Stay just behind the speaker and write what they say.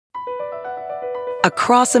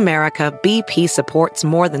Across America, BP supports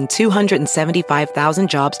more than 275,000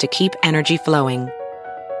 jobs to keep energy flowing.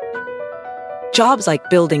 Jobs like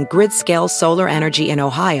building grid-scale solar energy in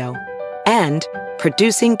Ohio and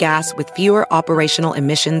producing gas with fewer operational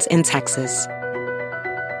emissions in Texas.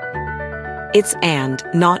 It's and,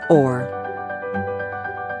 not or.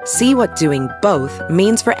 See what doing both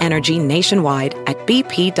means for energy nationwide at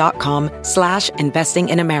bp.com/investing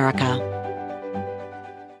in America.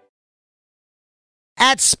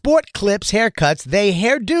 At Sport Clips Haircuts, they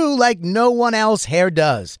hairdo like no one else hair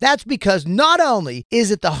does. That's because not only is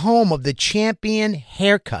it the home of the champion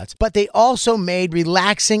haircuts, but they also made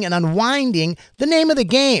relaxing and unwinding the name of the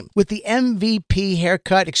game. With the MVP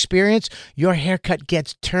haircut experience, your haircut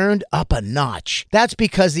gets turned up a notch. That's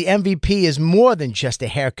because the MVP is more than just a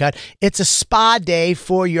haircut. It's a spa day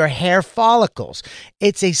for your hair follicles.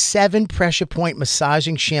 It's a 7 pressure point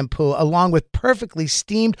massaging shampoo along with perfectly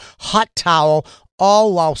steamed hot towel,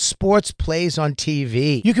 all while sports plays on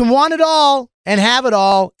TV. You can want it all and have it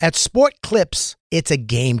all at Sport Clips. It's a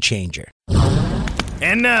game changer.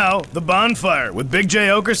 And now, The Bonfire with Big J.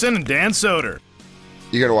 Okerson and Dan Soder.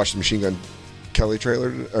 You got to watch the Machine Gun Kelly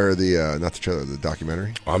trailer, or the, not the trailer, the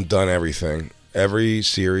documentary? I'm done everything. Every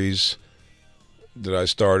series that I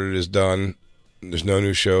started is done. There's no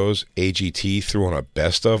new shows. AGT threw on a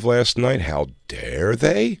best of last night. How dare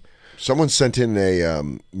they? Someone sent in a,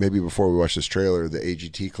 maybe before we watch this trailer, the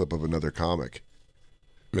AGT clip of another comic.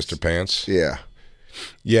 Mr. Pants? Yeah.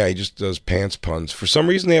 Yeah, he just does pants puns. For some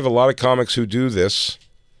reason, they have a lot of comics who do this.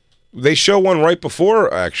 They show one right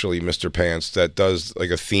before, actually, Mr. Pants, that does like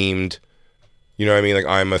a themed, you know what I mean? Like,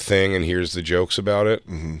 I'm a thing, and here's the jokes about it.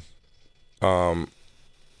 Mm-hmm. And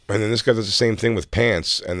then this guy does the same thing with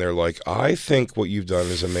pants, and they're like, I think what you've done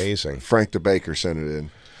is amazing. Frank the Baker sent it in.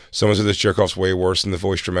 Someone said this jerk-off's way worse than the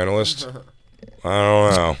Voice-Instrumentalist. I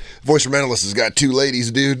don't know. Voice-Instrumentalist has got 2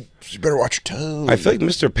 ladies, dude. You better watch your tone. I feel like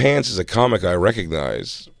Mr. Pants is a comic I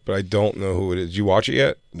recognize, but I don't know who it is. Did you watch it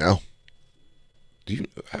yet? No. Do you,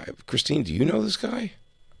 Christine, do you know this guy?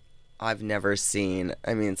 I've never seen.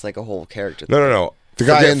 I mean, it's like a whole character. No. The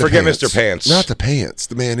guy in the forget pants. Mr. Pants. Not the pants.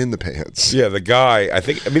 The man in the pants. Yeah, the guy. I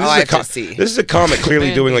think. I mean, this is a comic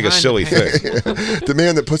clearly doing like a silly thing. The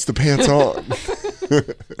man that puts the pants on.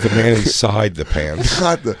 The man inside the pants.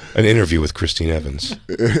 Not the. An interview with Christine Evans.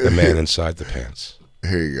 The man inside the pants.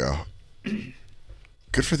 Here you go.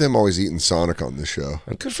 Good for them always eating Sonic on this show.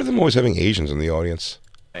 And good for them always having Asians in the audience.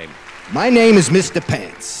 My name is Mr.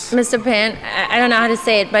 Pants. Mr. Pan, I don't know how to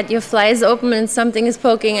say it, but your fly is open and something is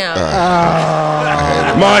poking out.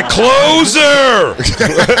 My closer!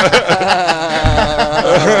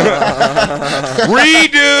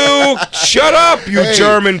 Redo! Shut up, you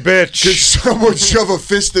German bitch! Could someone shove a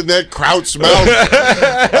fist in that Kraut's mouth?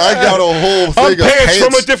 I got a whole thing I'm of pants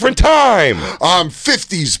from a different time! I'm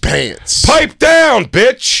 50s pants. Pipe down,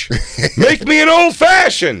 bitch! Make me an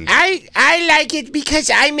old-fashioned! I like it because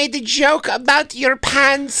I made a joke about your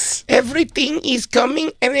pants. Everything is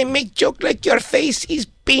coming, and I make joke like your face is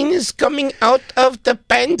penis coming out of the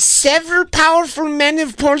pants. Several powerful men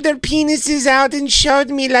have pulled their penises out and showed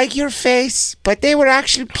me like your face, but they were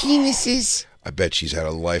actual penises. I bet she's had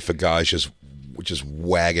a life of guys just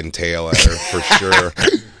wagging tail at her for sure.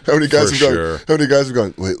 How many guys For have sure. gone? How many guys have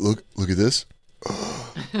gone? Wait, look at this.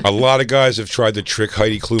 A lot of guys have tried to trick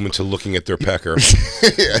Heidi Klum into looking at their pecker.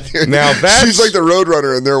 Yeah, Now that's she's like the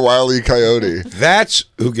Roadrunner and they're Wile E. Coyote. That's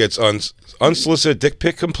who gets unsolicited dick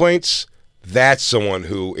pic complaints. That's someone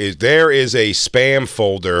who is. There is a spam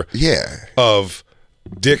folder. Yeah. Of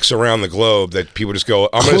dicks around the globe that people just go,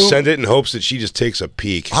 I'm going to send it in hopes that she just takes a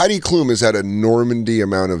peek. Heidi Klum has had a Normandy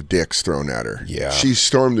amount of dicks thrown at her. Yeah. She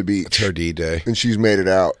stormed the beach. It's her D-Day. And she's made it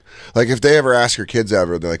out. Like, if they ever ask her kids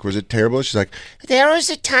ever, they're like, was it terrible? She's like, There was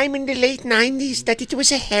a time in the late 90s that it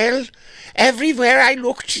was a hell. Everywhere I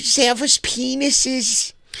looked, there was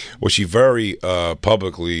penises. Well, she very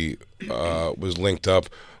publicly was linked up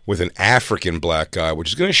with an African black guy, which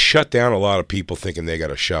is going to shut down a lot of people thinking they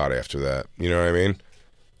got a shot after that. You know what I mean?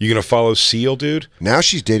 You going to follow Seal, dude? now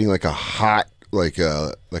she's dating like a hot, like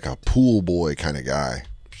a pool boy kind of guy.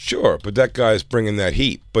 Sure, but that guy's bringing that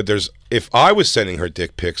heat. But if I was sending her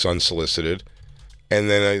dick pics unsolicited, and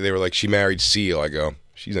then they were like, she married Seal, I go,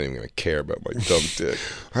 she's not even going to care about my dumb dick.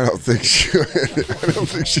 I don't think she would. I don't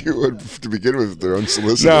think she would to begin with. If they're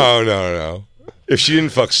unsolicited. No. If she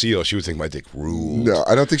didn't fuck Seal, she would think my dick ruled. No,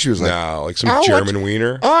 I don't think she was like. No, like some German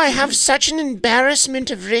wiener. Oh, I have such an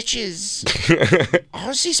embarrassment of riches. All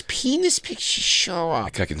these penis pictures show up.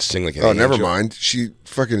 Like I can sing like an Oh, never angel. mind. She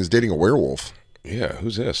fucking is dating a werewolf. Yeah,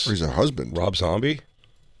 who's this? Or he's her husband. Rob Zombie?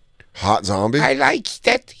 Hot zombie. I like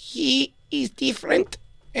that he is different.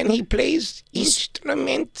 and he plays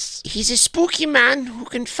instruments. He's a spooky man who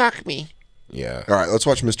can fuck me. Yeah. All right, let's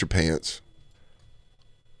watch Mr. Pants.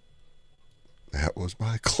 That was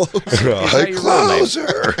my closer. My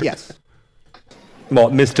closer. Yes.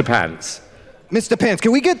 What, Mr. Pants? Mr. Pants.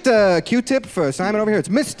 Can we get Q-tip for Simon over here? It's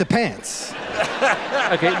Mr. Pants.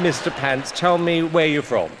 Okay, Mr. Pants, tell me where you're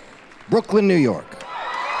from. Brooklyn, New York.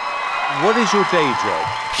 What is your day job?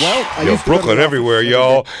 Well, I Yo, used to go to Brooklyn the everywhere, office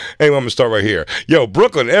y'all. Hey, I'm gonna start right here. Yo,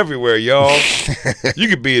 Brooklyn everywhere, y'all. You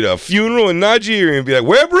could be at a funeral in Nigeria and be like,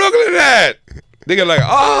 "Where Brooklyn at?" They get like,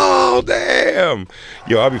 "Oh, damn."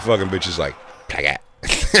 Yo, I'll be fucking bitches like, "Plagat,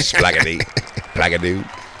 splagadee, plagadoo."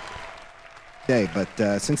 Day, but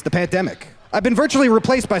since the pandemic, I've been virtually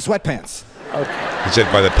replaced by sweatpants. Okay. He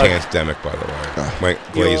said by the pandemic, by the way. Went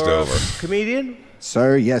glazed You're over. a comedian?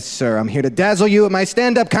 Sir, yes, sir. I'm here to dazzle you with my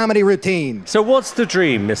stand-up comedy routine. So what's the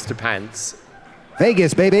dream, Mr. Pants?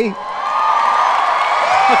 Vegas, baby. Okay,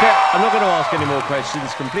 I'm not going to ask any more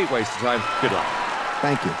questions. Complete waste of time. Good luck.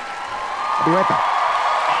 Thank you. I'll be right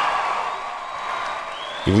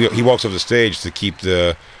back. He walks off the stage to keep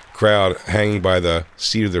the crowd hanging by the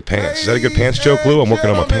seat of their pants. Is that a good pants joke, Lou? I'm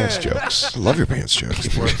working on my pants jokes. I love your pants jokes.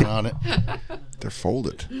 Keep working on it. They're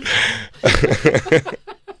folded.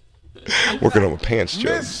 Working on my pants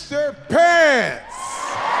jokes. Mr. Pants!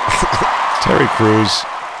 Terry Crews.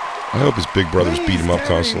 I hope his big brothers beat him up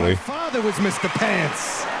constantly. My father was Mr.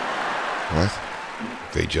 Pants. What?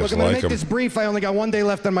 They just Look, I'm going like to make him. this brief. I only got 1 day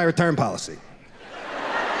left on my return policy.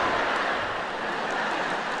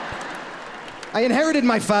 I inherited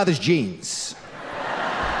my father's genes.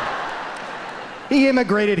 He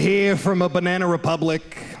immigrated here from a banana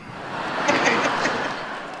republic.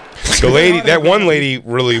 The lady, that one lady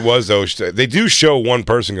really was, though. They do show one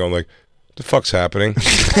person going like, the fuck's happening? You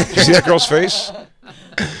see that girl's face?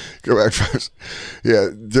 Go back first. Yeah,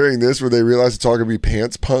 during this, where they realize it's all going to be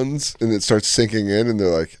pants puns, and it starts sinking in, and they're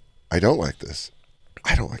like, I don't like this.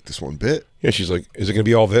 I don't like this one bit. Yeah, she's like, is it going to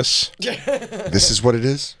be all this? This is what it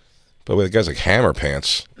is? By the way, the guy's like hammer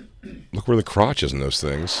pants. Look where the crotch is in those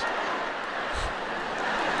things.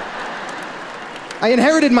 I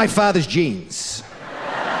inherited my father's genes.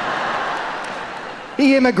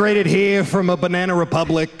 He immigrated here from a banana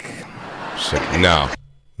republic. So, no.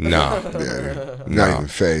 Yeah, not even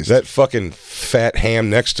phased. That fucking fat ham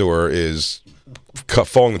next to her is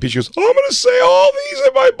falling to pieces. She goes, I'm going to say all these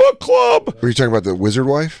in my book club. Were you talking about the wizard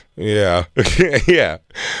wife? Yeah. Yeah.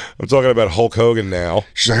 I'm talking about Hulk Hogan now.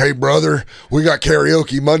 She's like, hey, brother, we got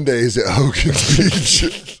karaoke Mondays at Hogan's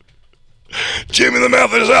Beach. Jimmy the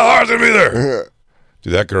Methodist, how hard's it be there?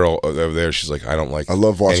 Dude, that girl over there, she's like, I don't like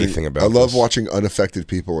anything about this. I love watching unaffected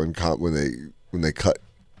people when they cut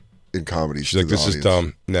in comedy. She's like, this is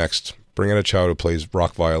dumb. Next. Bring in a child who plays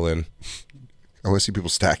rock violin. I want to see people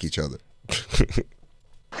stack each other. It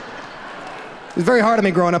was very hard on me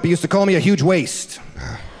growing up. He used to call me a huge waste.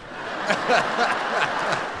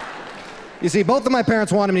 You see, both of my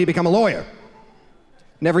parents wanted me to become a lawyer.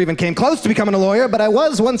 Never even came close to becoming a lawyer, but I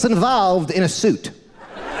was once involved in a suit.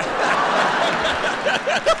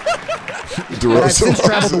 And I've since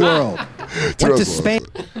traveled the world. Went to Spain.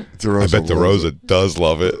 I bet DeRosa does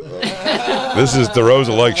love it. This is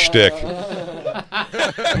DeRosa-like shtick.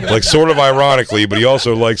 Like, sort of ironically, but he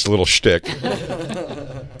also likes a little shtick.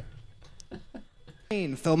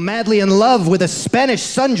 Fell madly in love with a Spanish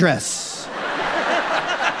sundress.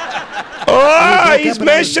 Oh, he's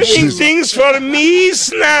mentioning things for me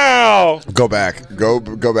now. Go back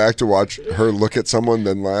to watch her look at someone,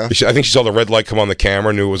 then laugh. I think she saw the red light come on the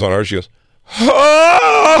camera, knew it was on her. She goes,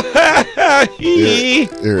 oh,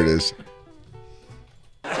 Here it is.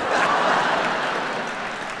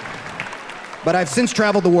 But I've since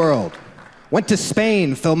traveled the world. Went to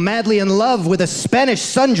Spain, fell madly in love with a Spanish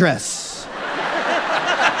sundress.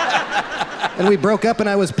 And we broke up and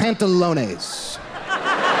I was pantalones.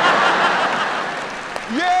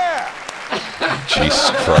 Yeah!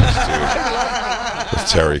 Jesus Christ, dude. With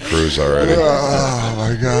Terry Crews already. Oh,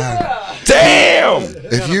 my God. Damn!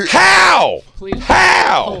 How?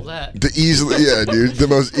 How? The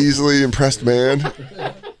most easily impressed man.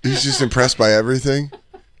 He's just impressed by everything.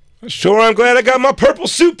 Sure, I'm glad I got my purple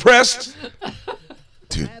suit pressed.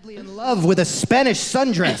 Dude. Madly in love with a Spanish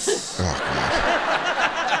sundress. Oh, God.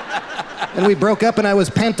 And we broke up and I was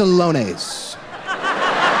pantalones.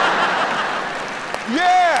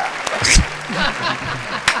 Yeah!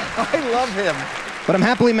 I love him. But I'm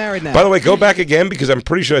happily married now. By the way, go back again because I'm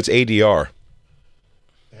pretty sure it's ADR.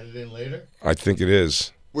 Edit in later? I think it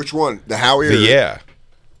is. Which one? The Howie? Yeah.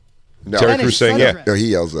 No. Terry Crews saying yeah. No,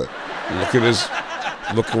 he yells that. Look at his...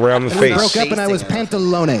 Look around the and face. We broke up and I was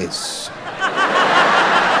pantalones.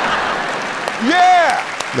 Yeah!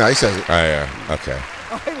 No, he says it. Oh, yeah. Okay.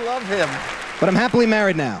 I love him. But I'm happily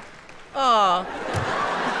married now. Oh.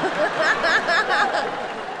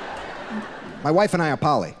 My wife and I are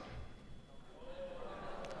poly.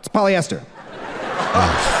 It's polyester.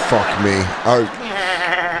 Oh, fuck me.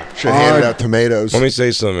 I should have handed out tomatoes. Let me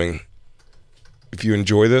say something. If you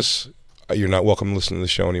enjoy this, you're not welcome to listen to the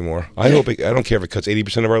show anymore. I don't care if it cuts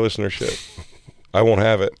 80% of our listenership. I won't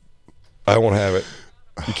have it.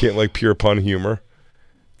 You can't like pure pun humor.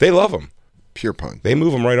 They love them. Pure pun. They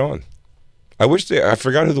move them right on. I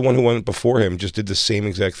forgot who the one who went before him just did the same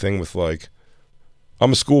exact thing with like,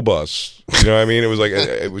 I'm a school bus. You know what I mean? It was like,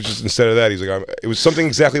 it was just instead of that, he's like, it was something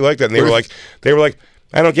exactly like that. And they were like,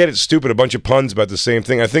 I don't get it, stupid. A bunch of puns about the same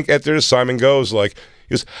thing. I think after Simon goes, like,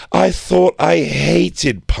 he goes, I thought I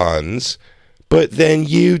hated puns, but then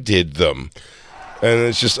you did them. And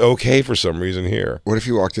it's just okay for some reason here. What if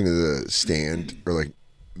you walked into the stand or like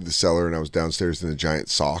the cellar and I was downstairs in a giant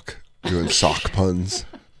sock doing sock puns?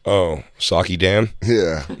 Oh, Socky Dan?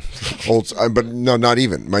 Yeah. But no, not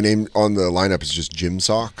even. My name on the lineup is just Jim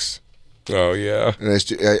Socks. Oh, yeah.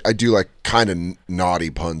 And I do like kind of naughty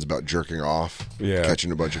puns about jerking off. Yeah.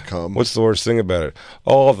 Catching a bunch of cum. What's the worst thing about it?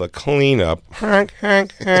 All the cleanup.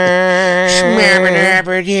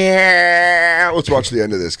 Let's watch the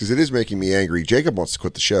end of this because it is making me angry. Jacob wants to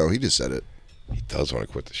quit the show. He just said it. He does want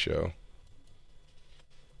to quit the show.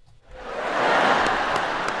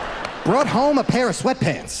 Brought home a pair of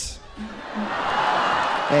sweatpants.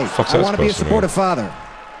 Hey, Fuck's I that want to be a supposed to supportive father,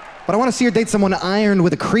 but I want to see her date someone ironed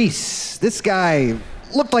with a crease. This guy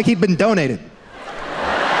looked like he'd been donated.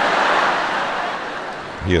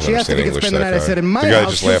 He doesn't She asked if understand he could English, spend the that night. I guy. said, in my the guy that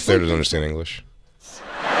house, just you'll laughed there sleep. doesn't understand English.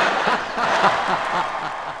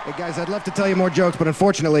 Hey guys, I'd love to tell you more jokes, but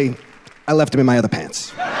unfortunately, I left them in my other pants.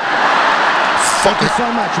 Thank you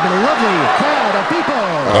so much. You've been a lovely crowd of people.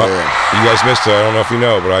 You guys missed it. I don't know if you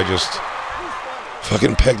know, but I just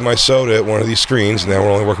fucking pegged my soda at one of these screens. Now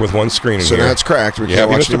we're only working with one screen in So here. now it's cracked. We You can't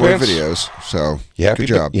happy, watch Mr. any more Pants? videos. So You happy,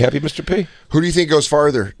 good job. You happy, Mr. P? Who do you think goes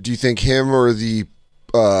farther? Do you think him or the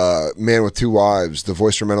man with two wives, the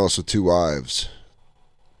voice instrumentalist with two wives?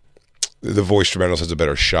 The voice instrumentalist has a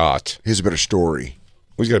better shot. He has a better story.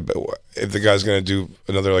 If the guy's going to do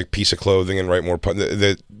another like piece of clothing and write more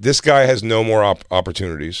this guy has no more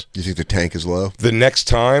opportunities. You think the tank is low? The next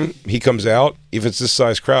time he comes out, if it's this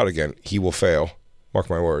size crowd again, he will fail. Mark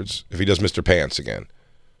my words. If he does Mr. Pants again,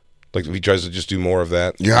 like if he tries to just do more of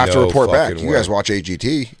that, You have to no report back. fucking You way. guys watch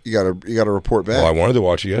AGT. You got to report back. Well, I wanted to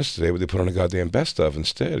watch it yesterday, but they put on a goddamn best of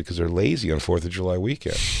instead because they're lazy on 4th of July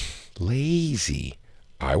weekend. Lazy.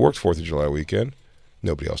 I worked 4th of July weekend.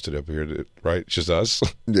 Nobody else did up here, right? It's just us.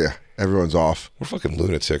 Yeah, everyone's off. We're fucking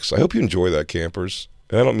lunatics. I hope you enjoy that, campers.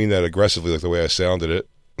 And I don't mean that aggressively like the way I sounded it.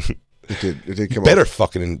 It did come Better off.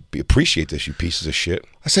 fucking appreciate this, you pieces of shit.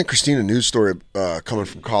 I sent Christine a news story coming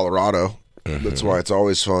from Colorado. That's why it's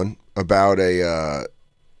always fun, about a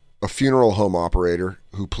funeral home operator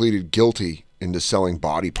who pleaded guilty into selling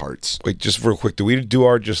body parts. Wait, just real quick. Do we do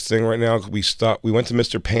our just thing right now? We went to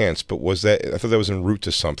Mr. Pants, but was that, I thought that was en route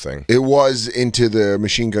to something. It was into the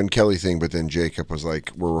Machine Gun Kelly thing, but then Jacob was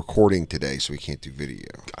like, we're recording today, so we can't do video.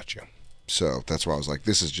 Gotcha. So that's why I was like,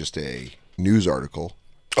 this is just a news article.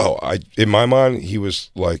 Oh, in my mind, he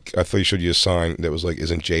was like, I thought you showed you a sign that was like,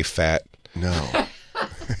 isn't Jay fat? No.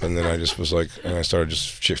 And then I just was like, and I started just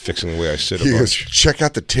fixing the way I sit a He goes, bunch. check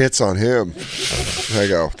out the tits on him. And I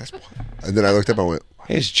go, and then I looked up and went,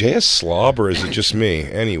 Hey, is Jay a slob or is it just me?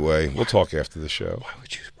 Anyway, we'll talk after the show. Why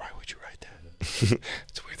would you write that?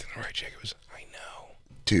 It's a weird thing to write, Jay. It was, I know.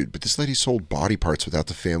 Dude, but this lady sold body parts without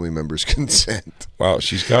the family member's consent. Wow,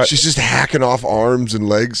 she's just hacking off arms and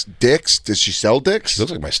legs. Dicks? Does she sell dicks? She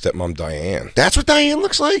looks like my stepmom, Diane. That's what Diane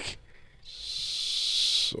looks like?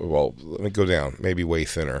 Well, let me go down. Maybe way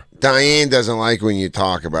thinner. Diane doesn't like when you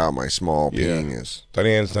talk about my small penis.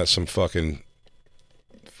 Diane's not some fucking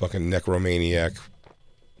necromaniac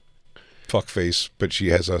fuckface, but she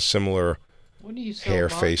has a similar When do you sell hair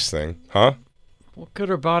body- face thing. Huh? What good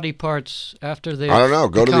are body parts after they? I don't know.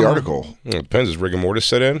 Go to the article. It depends. Is rigor mortis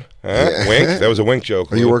set in? Huh? Wink? That was a wink joke.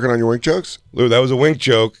 Are you working on your wink jokes? Lou, that was a wink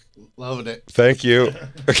joke. Loving it. Thank you.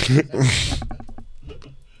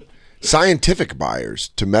 Scientific buyers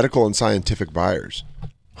to medical and scientific buyers.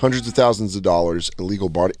 Hundreds of thousands of dollars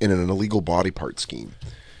in an illegal body part scheme.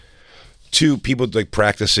 To people like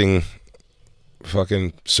practicing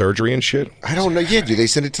fucking surgery and shit. I don't know. Yeah, do they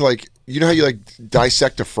send it to like You know how you like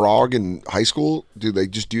dissect a frog in high school? Do they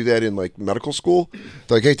just do that in like medical school?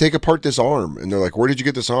 They're like, hey, take apart this arm, and they're like, where did you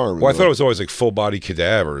get this arm? And Well, I thought like, it was always like full body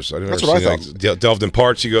cadavers. I didn't That's ever what I see, thought. like, delved in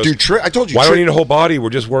parts. He goes, Dude, I told you. why do we need a whole body? We're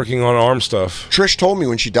just working on arm stuff. Trish told me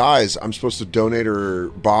when she dies, I'm supposed to donate her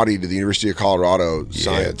body to the University of Colorado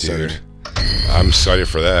Science dude. Center. I'm excited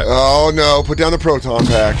for that. Oh no! Put down the proton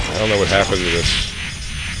pack. I don't know what happened to this.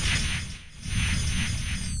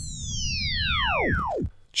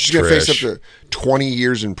 She's gonna face up Trish. to 20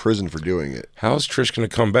 years in prison for doing it. How's Trish going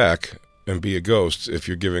to come back and be a ghost if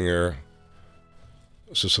you're giving her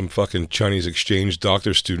so some fucking Chinese exchange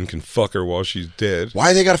doctor student can fuck her while she's dead?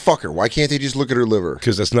 Why they gotta fuck her? Why can't they just look at her liver?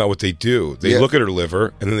 Because that's not what they do. They Yeah. look at her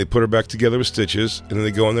liver and then they put her back together with stitches and then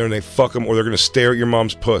they go in there and they fuck them, or they're going to stare at your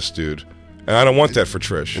mom's puss, dude. And I don't want that for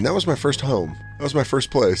Trish. And that was my first home. That was my first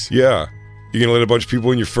place. Yeah. You're going to let a bunch of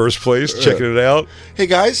people in your first place checking it out? Hey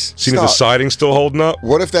guys, Seeing if the stop. siding's still holding up?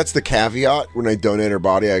 What if that's the caveat when I donate her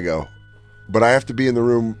body? I go, but I have to be in the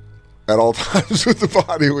room at all times with the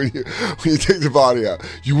body when you take the body out.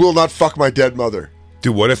 You will not fuck my dead mother.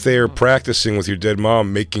 Dude, what if they are practicing with your dead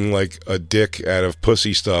mom making like a dick out of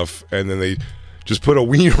pussy stuff and then they just put a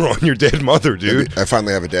wiener on your dead mother, dude? I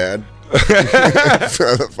finally have a dad.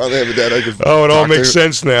 Finally have a dad. I can Oh, it all talk to makes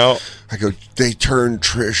him. sense now. I go, they turn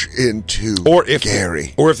Trish into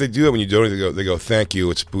Gary. Or if they do that when you donate, they go, thank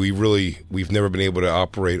you. We've never been able to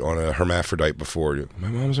operate on a hermaphrodite before. My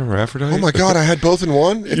mom's a hermaphrodite? Oh my God, I had both in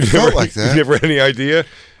one? It You felt never- like that. You never had any idea?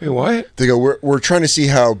 Wait, what? They go, we're trying to see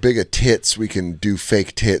how big a tits we can do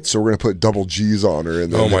fake tits, so we're going to put double G's on her.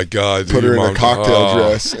 And then Oh my God. put dude, her your in a mom- cocktail oh.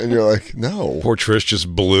 dress. And you're like, no. Poor Trish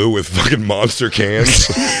just blew with fucking monster cans.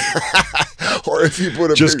 Or if you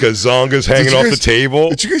put a Just big- gazongas Did hanging you off guys- the table.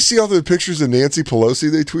 Did you guys see all the pictures of Nancy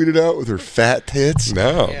Pelosi they tweeted out with her fat tits?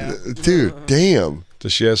 No. Dude, damn.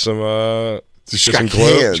 Does she have some, She's got some got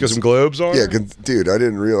globes? cans. She got some globes on Yeah, her? dude, I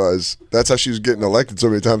didn't realize that's how she was getting elected so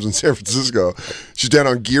many times in San Francisco. She's down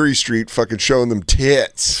on Geary Street fucking showing them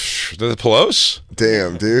tits. The Pelosi?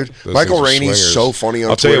 Damn, dude. Those Michael things are Rainey's swingers. so funny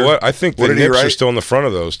on I'll tell Twitter. you what, I think the did he nips are write? still in the front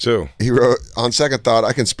of those, too. He wrote, on second thought,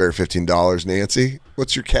 I can spare $15, Nancy.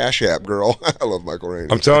 What's your Cash App, girl? I love Michael Rainey.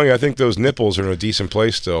 I'm telling you, I think those nipples are in a decent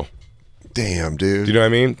place still. Damn, Do dude. you know what I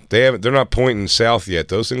mean? They're not pointing south yet.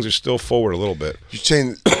 Those things are still forward a little bit. You're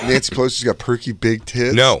saying Nancy Pelosi's got perky big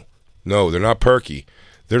tits? No, they're not perky.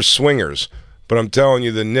 They're swingers. But I'm telling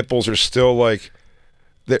you, the nipples are still like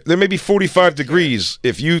they're maybe 45 degrees.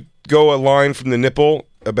 If you go a line from the nipple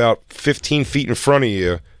about 15 feet in front of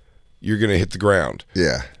you, you're gonna hit the ground.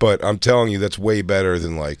 Yeah. But I'm telling you, that's way better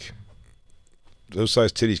than like those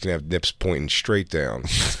size titties can have nips pointing straight down.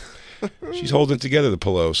 She's holding it together, the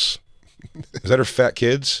Pelosi. Is that her fat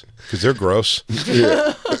kids? Because they're gross.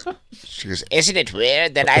 Yeah. She goes, Isn't it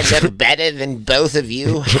weird that I look better than both of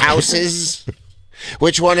you houses?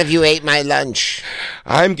 Which one of you ate my lunch?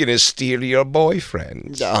 I'm gonna steal your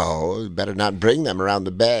boyfriend. Oh, better not bring them around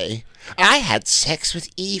the bay. I had sex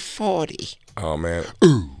with E40. Oh man.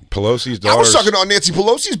 Pelosi's I was daughter sucking on Nancy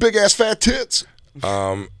Pelosi's big ass fat tits.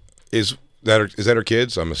 is that her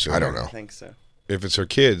kids? I'm assuming. I don't know. I think so. If it's her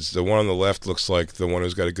kids, the one on the left looks like the one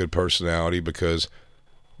who's got a good personality, because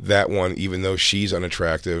that one, even though she's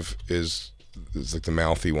unattractive, is like the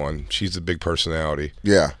mouthy one. She's the big personality.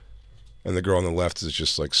 Yeah. And the girl on the left is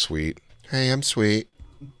just like sweet. Hey, I'm sweet.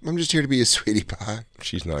 I'm just here to be a sweetie pie.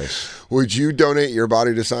 She's nice. Would you donate your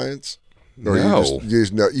body to science? Or No.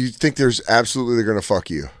 you think there's absolutely they're gonna fuck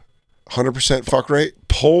you? 100% fuck rate?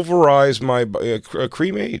 Pulverize my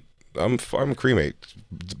cremate. I'm a cremate.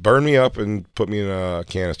 Burn me up and put me in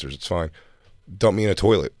canisters. It's fine. Dump me in a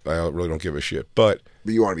toilet. I really don't give a shit. But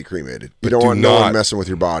you want to be cremated. You But don't do want no not- one messing with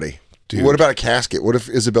your body. Dude. What about a casket? What if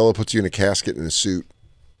Isabella puts you in a casket in a suit?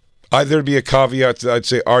 there'd be a caveat to that. I'd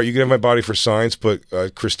say, all right, you can have my body for science, but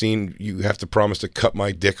Christine, you have to promise to cut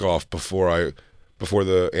my dick off before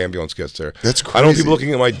the ambulance gets there. That's I don't want crazy. people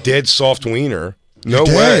looking at my dead soft wiener. No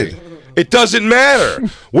You're way. dead. It doesn't matter.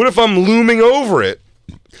 What if I'm looming over it?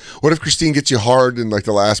 What if Christine gets you hard in like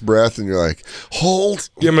the last breath and you're like, hold?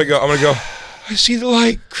 Yeah, I'm gonna go. I see the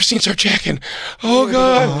light. Christine, start checking. Oh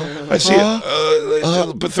God, I see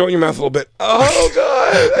it. But throw it in your mouth a little bit. Oh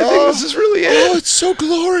God, I think this is really it. Oh, it's so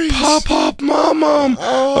glorious. Pop, mom.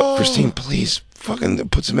 Christine, please, fucking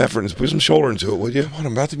put some effort and put some shoulder into it, would you? Come on,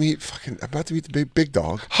 I'm about to meet the big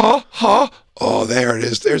dog. Ha. Oh, there it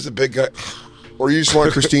is. There's the big guy. Or you just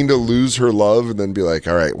want Christine to lose her love and then be like,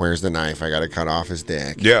 all right, where's the knife? I got to cut off his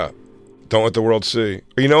dick. Yeah. Don't let the world see.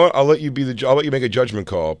 You know what? I'll let you make a judgment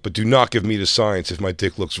call, but do not give me the science if my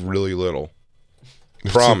dick looks really little.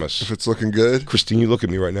 Promise. If it's looking good. Christine, you look at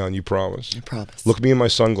me right now and you promise. I promise. Look me in my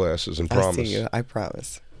sunglasses and I promise. see you. I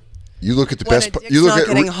promise. You look at the When best. a dick's You look not at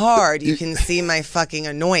getting hard, you can see my fucking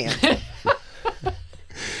annoyance.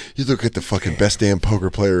 You look at the fucking best damn poker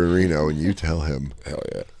player in Reno, and you tell him, "Hell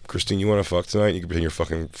yeah, Christine, you want to fuck tonight? You can pretend you're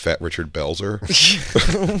fucking fat Richard Belzer."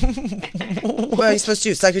 What are you supposed to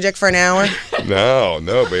do? Suck your dick for an hour? No,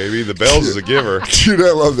 baby. The Bells is a giver. Dude,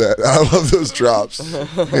 I love that. I love those drops. Hey,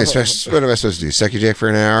 what am I supposed to do? Suck your dick for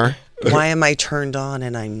an hour? Why am I turned on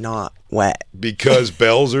and I'm not wet? Because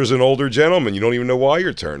Belzer's an older gentleman. You don't even know why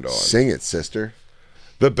you're turned on. Sing it, sister.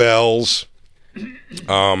 The Bells.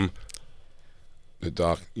 The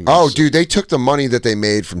doc. Dude, they took the money that they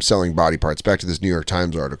made from selling body parts, back to this New York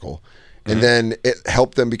Times article, and then it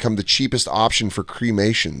helped them become the cheapest option for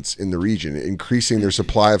cremations in the region, increasing their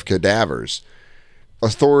supply of cadavers.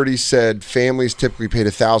 Authorities said families typically paid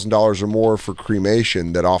 $1,000 or more for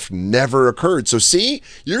cremation that often never occurred. So see,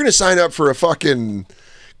 you're going to sign up for a fucking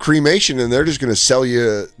cremation, and they're just going to sell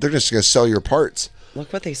you. They're just going to sell your parts.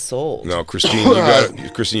 Look what they sold. No, Christine,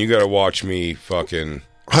 you got to watch me fucking.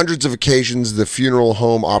 Hundreds of occasions, the funeral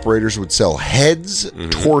home operators would sell heads,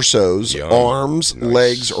 torsos, arms,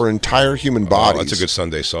 legs, or entire human bodies. That's a good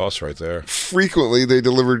Sunday sauce right there. Frequently, they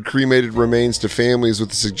delivered cremated remains to families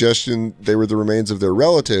with the suggestion they were the remains of their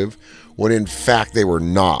relative, when in fact they were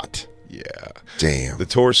not. Yeah. Damn. The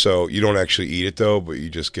torso, you don't actually eat it though, but you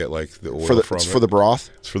just get like the oil from it. It's for the broth?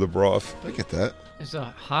 It's for the broth. I get that. Is the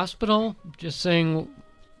hospital just saying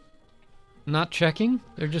not checking?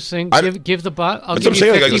 They're just saying give the bot. That's what I'm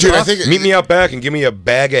saying. Like, dude, I think meet me out back and give me a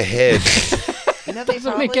bag of head.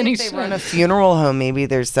 Doesn't make any sense. Run a funeral home. Maybe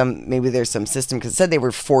there's some system, because it said they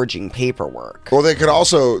were forging paperwork. Well, there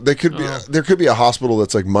could be a hospital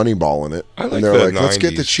that's like Moneyballing it, I like and they're the like, let's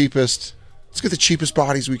get the 90s. cheapest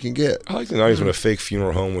bodies we can get. I like the 90s when a fake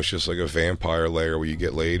funeral home was just like a vampire lair where you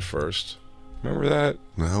get laid first. Remember that?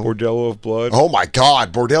 No. Bordello of Blood. Oh my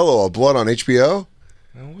God, Bordello of Blood on HBO.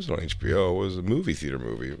 No, it wasn't on HBO. It was a movie theater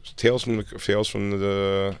movie. It was Tales from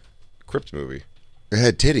the Crypt movie. It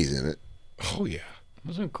had titties in it. Oh yeah.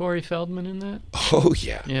 Wasn't Corey Feldman in that? Oh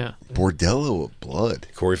yeah. Yeah. Bordello of Blood.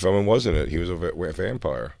 Corey Feldman was in it. He was a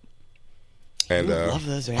vampire. And I love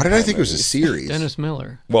those why did I think it was a series? Dennis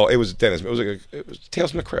Miller. Well, it was Dennis. It was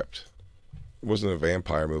Tales from the Crypt. It wasn't a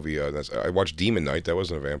vampire movie. I watched Demon Knight. That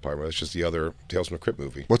wasn't a vampire movie. That's just the other Tales from the Crypt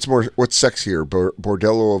movie. What's sexier,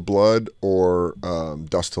 Bordello of Blood or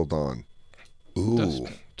Dusk Till Dawn? Ooh,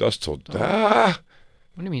 Dusk Till Dawn. What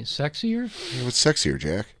do you mean, sexier? Yeah, what's sexier,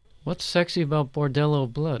 Jack? What's sexy about Bordello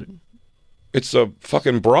of Blood? It's a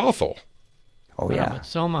fucking brothel. Oh yeah. But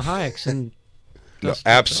Selma Hayek's in. No,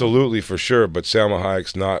 absolutely, for sure. But Salma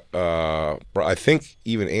Hayek's not. I think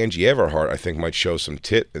even Angie Everhart, I think, might show some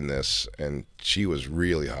tit in this, and she was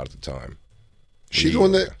really hot at the time. She the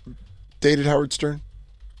one that dated Howard Stern?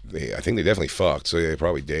 I think they definitely fucked, so they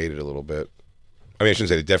probably dated a little bit. I mean, I shouldn't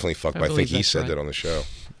say they definitely fucked, but I think he said that on the show.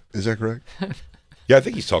 Is that correct? Yeah, I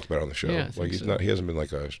think he's talked about it on the show. Yeah, like he's not. He hasn't been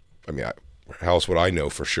like a. I mean, how else would I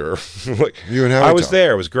know for sure? Like, you and Howard I was talk.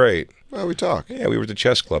 there. It was great. Well, we talk. Yeah, we were at the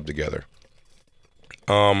chess club together.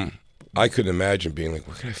 I couldn't imagine being like,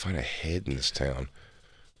 where can I find a head in this town?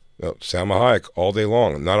 No, Salma Hayek all day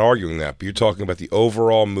long. I'm not arguing that, but you're talking about the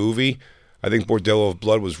overall movie. I think Bordello of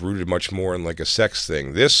Blood was rooted much more in like a sex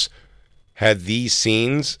thing. This had these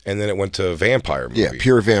scenes, and then it went to a vampire movie. Yeah,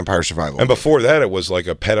 pure vampire survival. And before that, it was like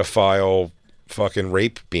a pedophile fucking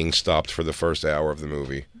rape being stopped for the first hour of the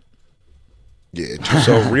movie. Yeah.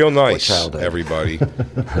 So real nice, everybody.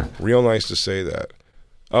 Real nice to say that.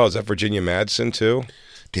 Oh, is that Virginia Madsen too?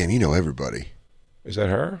 Damn, you know everybody. Is that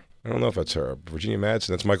her? I don't know if that's her. Virginia Madsen,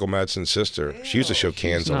 that's Michael Madsen's sister. She used to show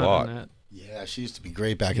Cans a lot. Yeah, she used to be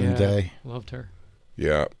great back in the day. Loved her.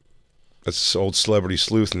 Yeah. That's old celebrity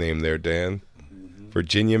sleuth name there, Dan.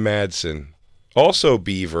 Virginia Madsen. Also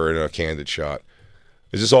Beaver in a Candid Shot.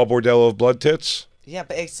 Is this all Bordello of Blood tits? Yeah,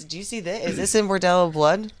 but do you see this? Is this in Bordello of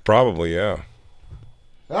Blood? Probably, yeah.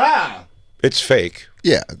 Ah! It's fake.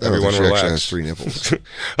 Yeah, everyone she relax. actually has 3 nipples.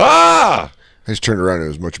 Ah! I just turned around and it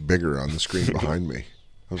was much bigger on the screen behind me.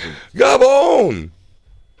 I was like, Gabon!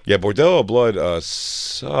 Yeah, Bordello of Blood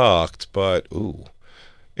sucked, but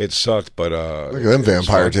it sucked, but look at them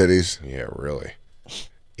vampire titties. Yeah, really.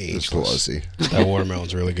 Ageless. Glossy. That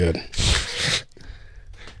watermelon's really good.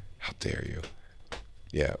 How dare you?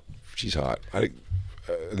 Yeah, she's hot. And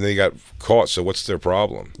they got caught, so what's their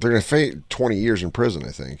problem? They're going to face 20 years in prison,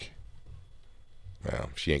 I think. Well,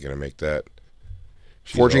 she ain't going to make that.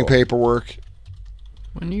 She's Forging old. paperwork.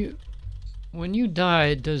 When you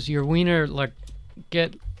die, does your wiener like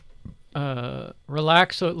get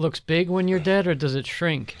relaxed so it looks big when you're dead, or does it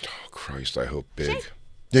shrink? Oh, Christ, I hope big.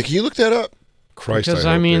 Yeah, can you look that up? Christ, Because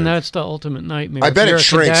I I hope mean, there- that's the ultimate nightmare. I If bet you're it a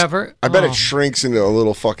shrinks. cadaver, I bet oh. it shrinks into a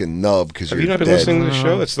little fucking nub because Have you're you not been dead. listening to the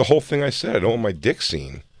show? That's the whole thing I said. I don't want my dick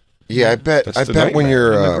seen. Yeah, I bet. That's I the bet when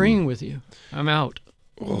nightmare. you're I'm agreeing with you. I'm out.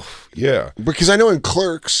 Yeah. because I know in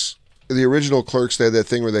Clerks, the original Clerks, they had that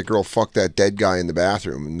thing where that girl fucked that dead guy in the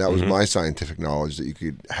bathroom, and that was my scientific knowledge that you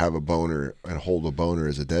could have a boner and hold a boner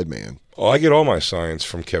as a dead man. Oh, I get all my science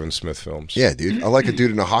from Kevin Smith films. Yeah, dude. I like a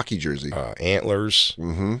dude in a hockey jersey. Antlers.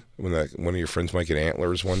 Mm-hmm. When one of your friends might get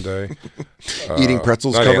antlers one day. Eating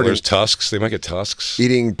pretzels not covered antlers, in tusks. They might get tusks.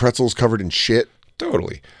 eating pretzels covered in shit.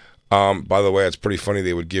 Totally. By the way, it's pretty funny.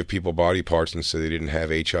 They would give people body parts and say they didn't have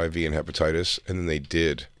HIV and hepatitis, and then they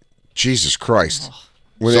did. Jesus Christ.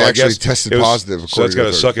 When So they I actually guess tested it was- positive. So that's according got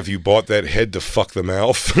to to suck if you bought that head to fuck the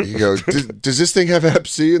mouth. You go, does this thing have Hep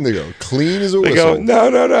C? And they go, clean as a They whistle. go,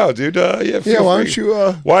 no, dude. Yeah, feel why free." don't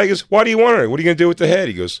you? Why? He goes, why do you want it? What are you going to do with the head?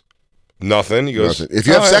 He goes, nothing. He goes, Nothing. If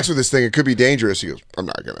you have "Oh, sex yeah." with this thing, it could be dangerous. He goes, I'm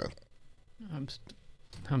not gonna.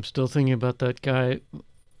 I'm still thinking about that guy.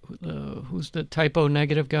 Who's the typo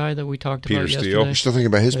negative guy that we talked Peter about Steele. yesterday? You're still thinking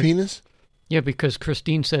about his penis? Yeah, because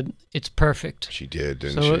Christine said it's perfect. She did,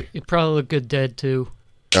 didn't So she? it probably looked good dead too.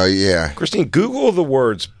 Oh yeah. Christine, Google the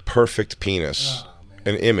words "perfect penis"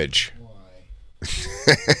 an image.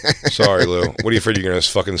 Sorry, Lou. What are you afraid you're going to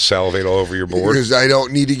fucking salivate all over your board? Because I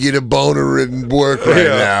don't need to get a boner in work right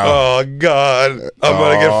Yeah. now. Oh, God. I'm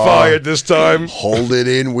going to get fired this time. Hold it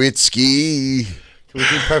in, Whiskey. Can we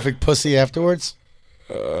do perfect pussy afterwards?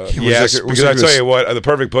 Yes, because I tell you what, the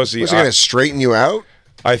perfect pussy. Was it going to straighten you out?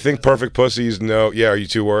 I think perfect pussies no. Yeah, are you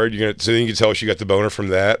too worried? So then you can tell she got the boner from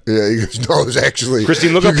that. Yeah, he goes, no, it was actually.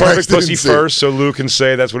 Christine, look you up guys perfect pussy didn't see. first so Lou can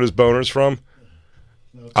say that's what his boner's from.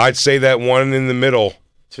 I'd say that one in the middle.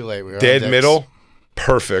 Too late. We were on Dead dicks. middle.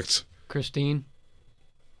 Perfect. Christine.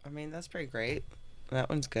 I mean, that's pretty great. That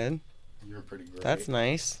one's good. You're pretty great. That's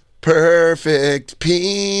nice. Perfect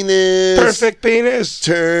penis. Perfect penis.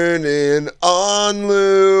 Turning on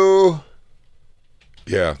Lou.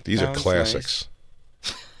 Yeah, these are Sounds classics.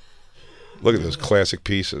 Look at those classic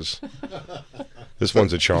pieces. This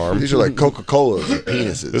one's a charm. These are like Coca-Colas and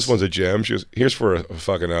penises. This one's a gem. She goes, here's for a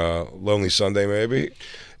fucking Lonely Sunday, maybe.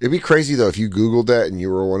 It'd be crazy, though, if you Googled that and you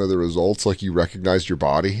were one of the results, like you recognized your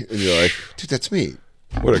body, and you're like, dude, that's me.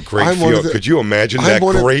 What a great I'm one of feeling. the- Could you imagine I'm that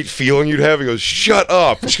one of- great feeling you'd have? He goes, shut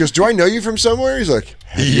up. She goes, do I know you from somewhere? He's like,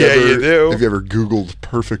 Yeah, you do. Have you ever Googled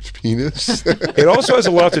perfect penis? It also has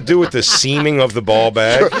a lot to do with the seaming of the ball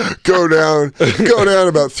bag. go down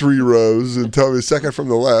about 3 rows and tell me a second from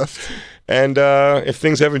the left. And if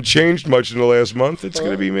things haven't changed much in the last month, it's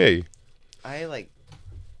going to be me. I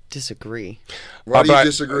disagree. Why do But you I-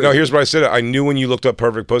 disagree? No, here's what I said. I knew when you looked up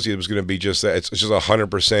perfect pussy, it was going to be just that. It's just 100%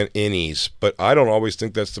 innies. But I don't always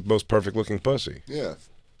think that's the most perfect looking pussy. Yeah.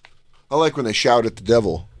 I like when they shout at the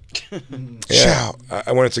devil. Yeah.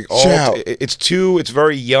 I want it to all. Shout. It's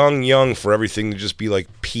very young for everything to just be like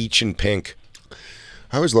peach and pink.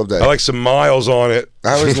 I always loved that. I like some miles on it.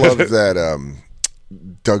 I always loved that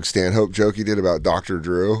Doug Stanhope joke he did about Dr.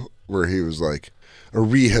 Drew, where he was like, a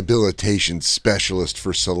rehabilitation specialist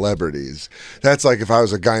for celebrities. That's like if I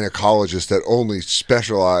was a gynecologist that only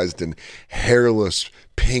specialized in hairless,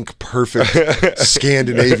 pink, perfect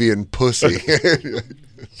Scandinavian pussy.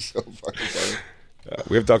 So fucking funny.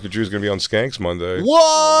 We have Dr. Drew's going to be on Skanks Monday.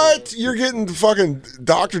 What? You're getting fucking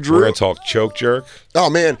Dr. Drew? We're going to talk choke jerk. Oh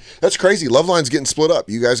man, that's crazy. Loveline's getting split up.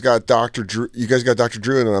 You guys got Dr. Drew. You guys got Dr.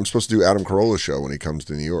 Drew, and I'm supposed to do Adam Carolla's show when he comes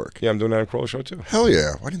to New York. Yeah, I'm doing Adam Carolla show too. Hell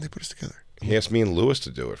yeah! Why didn't they put us together? He asked me and Lewis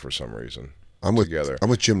to do it for some reason. I'm with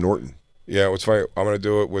Jim Norton. Yeah, what's funny, I'm going to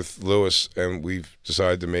do it with Lewis, and we've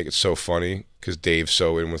decided to make it so funny because Dave's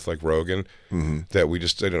so in with like Rogan that we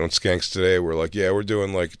just did it on Skanks today. We're like, yeah, we're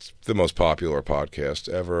doing like the most popular podcast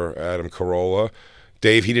ever, Adam Carolla.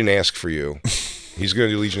 Dave, he didn't ask for you. He's going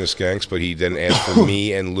to do Legion of Skanks, but he didn't ask for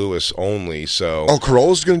me and Lewis only. So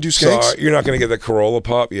Carolla's going to do Skanks? So you're not going to get that Corolla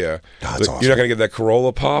pop, yeah. That's awesome. You're not going to get that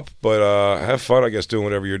Corolla pop, but have fun. I guess doing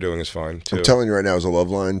whatever you're doing is fine too. I'm telling you right now, as a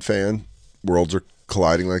Loveline fan, worlds are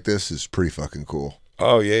colliding like this is pretty fucking cool.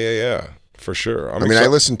 Oh yeah, for sure. I mean, I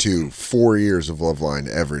listened to 4 years of Loveline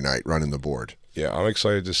every night running the board. Yeah, I'm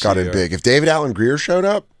excited to see. Got in big. If David Allen Greer showed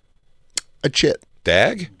up, I'd chit.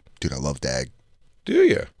 Dag? Dude, I love Dag. Do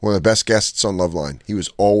you? One of the best guests on Loveline. He was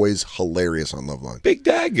always hilarious on Loveline. Big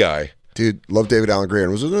Dag guy. Dude, loved David Allen Greer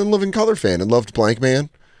and was an In Living Color fan and loved Blank Man.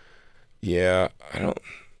 Yeah,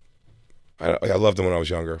 I loved him when I was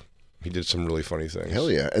younger. He did some really funny things. Hell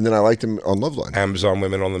yeah. And then I liked him on Loveline. Amazon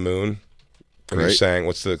Women on the Moon. And he Right. sang,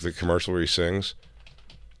 what's the commercial where he sings?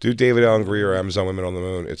 Do David Allen Greer, Amazon Women on the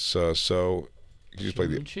Moon. It's so You just play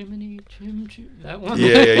the. Chimney, that one.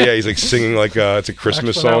 Yeah. He's like singing like it's a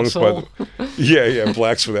Christmas song. Yeah,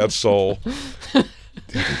 Blacks Without Soul.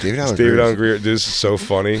 David Allen Greer. This is so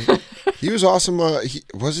funny. He was awesome.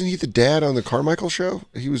 Wasn't he the dad on the Carmichael show?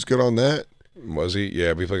 He was good on that. Was he?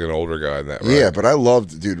 Yeah, but he's like an older guy in that, right? Yeah, but I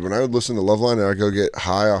loved, dude, when I would listen to Loveline and I'd go get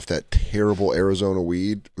high off that terrible Arizona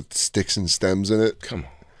weed with sticks and stems in it. Come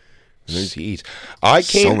on. Seeds. I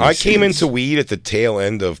came into weed at the tail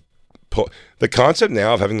end of the concept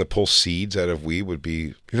now of having to pull seeds out of weed would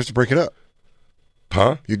be you'd have to break it up.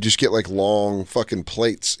 Huh? You'd just get like long fucking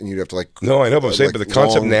plates and you'd have to like no, I know, but I'm saying, like but the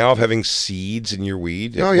concept now of having seeds in your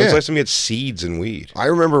weed. Oh, when's the last time you had seeds in weed? I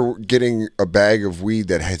remember getting a bag of weed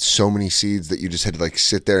that had so many seeds that you just had to like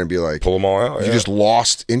sit there and be like pull them all out. You just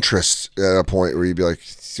lost interest at a point where you'd be like,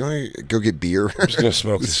 do you want to go get beer? I'm just gonna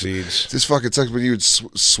smoke the seeds. This fucking sucks. But you would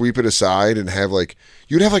sweep it aside and have like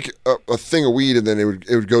you'd have like a thing of weed, and then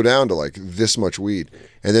it would go down to like this much weed.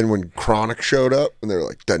 And then when Chronic showed up, and they're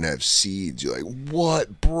like, doesn't have seeds. You're like,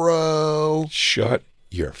 what, bro? Shut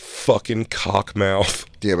your fucking cock mouth.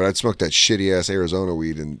 Yeah, but I'd smoke that shitty ass Arizona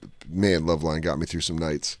weed, and man, Loveline got me through some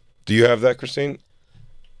nights. Do you have that, Christine?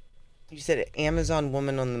 You said Amazon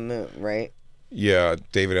Woman on the Moon, right? Yeah,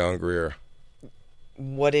 David Allen Greer.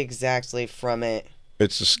 What exactly from it?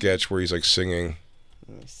 It's a sketch where he's like singing.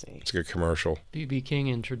 Let me see. It's like a commercial. B.B. King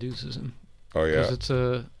introduces him. Oh, yeah. Because it's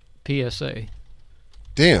a PSA.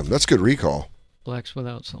 Damn, that's good recall. Blacks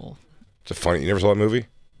Without Soul. It's a funny. You never saw that movie?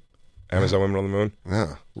 Amazon Women on the Moon?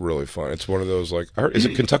 Yeah. Really fun. It's one of those like. Is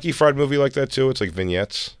it Kentucky Fried Movie like that too? It's like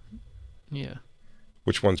vignettes. Yeah.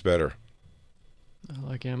 Which one's better? I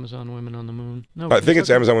like Amazon Women on the Moon. No, I think it's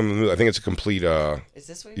Amazon Women on the Moon. I think it's a complete. Is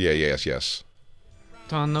this what? Yeah. Yes.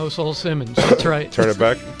 It's on No Soul Simmons. That's right. Turn it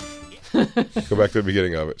back. Go back to the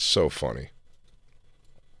beginning of it. So funny.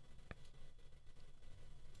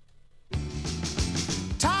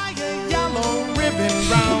 Tie a yellow ribbon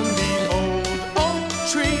round the old oak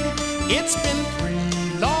tree. It's been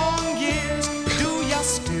 3 long years. Do ya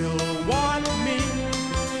still want me?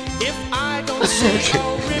 If I don't see a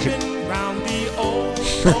ribbon round the old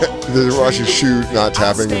oak tree, They watch his shoe not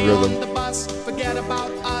tapping the rhythm. the bus, forget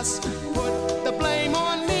about us, put the blame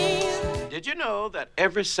on me. Did you know that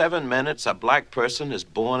every 7 minutes a black person is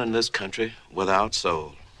born in this country without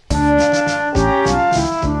soul? Chim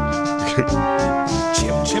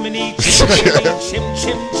chimney, chim chimney, chim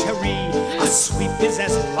chim cherry. A sweep is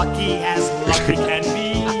as lucky can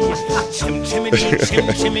be. Chim chimney, chim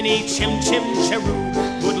chimney, chim chim cheru.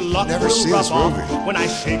 Good luck Never will seen rub this off movie. when I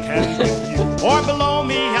shake hands with you. Or below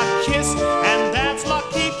me a kiss, and that's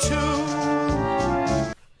lucky too.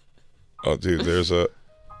 Oh, dude, there's a.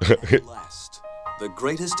 The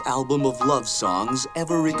greatest album of love songs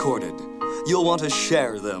ever recorded. You'll want to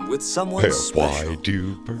share them with someone special.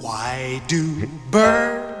 Why do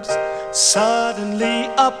birds suddenly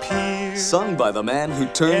appear? Sung by the man who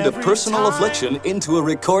turned a personal affliction into a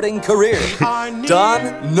recording career.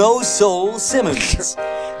 Don No Soul Simmons.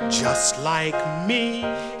 Just like me,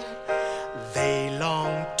 they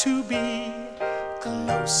long to be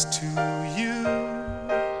close to you.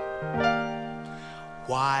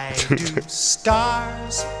 Why do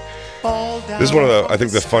stars fall down? This is one of the. I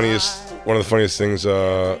think one of the funniest things.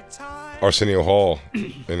 Arsenio Hall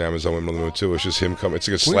in Amazon Women on the Moon too. It's just him coming. It's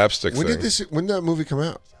like a slapstick When thing. did that movie come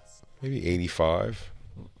out? Maybe 85.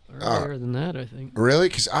 Earlier than that, I think. Really?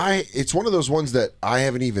 Because it's one of those ones that I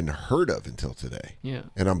haven't even heard of until today. Yeah.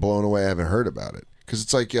 And I'm blown away I haven't heard about it. Because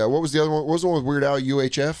it's like, what was the other one? What was the one with Weird Al,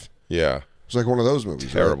 UHF? Yeah. It was like one of those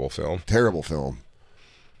movies. Terrible right? film. Terrible film.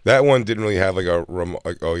 That one didn't really have like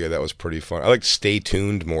oh yeah, that was pretty fun. I like Stay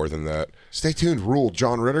Tuned more than that. Stay Tuned ruled.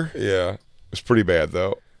 John Ritter? Yeah. It's pretty bad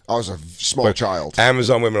though. I was a small child.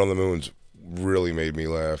 Amazon Women on the Moons really made me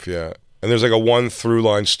laugh, yeah. And there's like a one through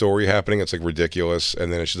line story happening. It's like ridiculous.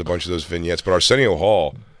 And then it's just a bunch of those vignettes. But Arsenio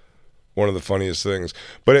Hall, one of the funniest things.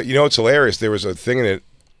 But it's hilarious. There was a thing in it,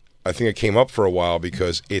 I think it came up for a while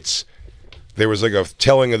because there was like a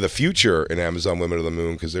telling of the future in Amazon Women on the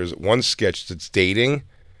Moon because there's one sketch that's dating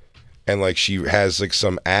and like she has like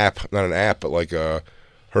some app, not an app, but like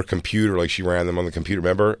her computer, like she ran them on the computer,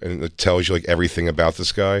 remember? And it tells you like everything about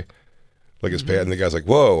this guy. Like his bad, and the guy's like,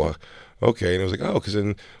 whoa, okay. And I was like, oh, because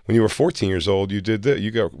when you were 14 years old, you did that.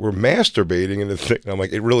 We're masturbating in the thing. And I'm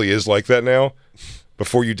like, it really is like that now?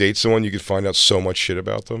 Before you date someone, you could find out so much shit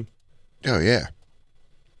about them. Oh, yeah.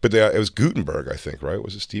 But it was Gutenberg, I think, right?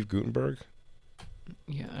 Was it Steve Gutenberg?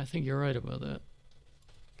 Yeah, I think you're right about that.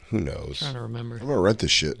 Who knows? Trying to remember. I'm going to rent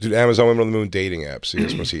this shit. Dude, Amazon Women on the Moon dating app. See,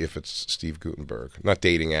 let's see if it's Steve Gutenberg. Not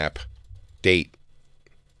dating app. Date.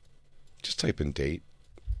 Just type in date.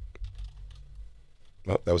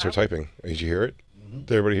 Oh, that was her typing. Did you hear it?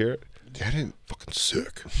 Did everybody hear it? I didn't. Fucking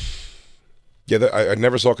sick. Yeah, I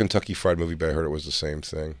never saw Kentucky Fried Movie, but I heard it was the same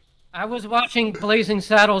thing. I was watching Blazing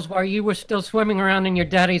Saddles while you were still swimming around in your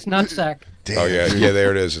daddy's nutsack. Damn, oh yeah, dude. yeah.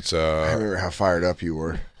 There it is. It's I remember how fired up you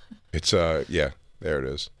were. It's yeah. There it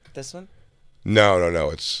is. This one? No.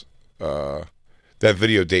 It's that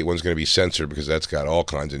video date one's going to be censored because that's got all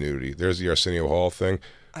kinds of nudity. There's the Arsenio Hall thing.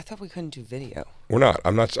 I thought we couldn't do video. We're not.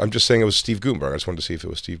 I'm not. I'm just saying it was Steve Guttenberg. I just wanted to see if it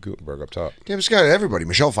was Steve Guttenberg up top. Damn, it's got everybody.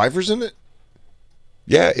 Michelle Pfeiffer's in it.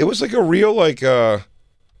 Yeah, it was like a real like.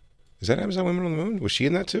 Is that Amazon Women on the Moon? Was she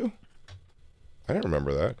in that too? I don't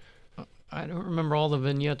remember that. I don't remember all the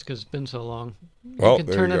vignettes because it's been so long. Well, you can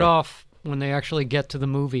there turn you it go. off when they actually get to the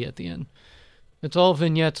movie at the end. It's all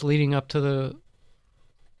vignettes leading up to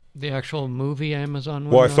the actual movie Amazon.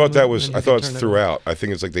 Well, I Women on thought the that Moon, was. and I you thought can it's turn it off. throughout. I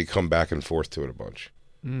think it's like they come back and forth to it a bunch.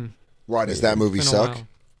 Why does that movie It's been a suck? while.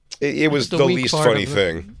 It was It's the weak least part funny of the-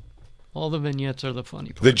 thing. All the vignettes are the funny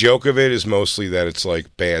part. The joke of it is mostly that it's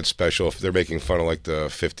like bad special. If they're making fun of like the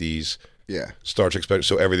 50s Yeah. Star Trek special,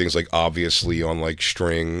 so everything's like obviously on like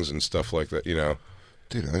strings and stuff like that, you know.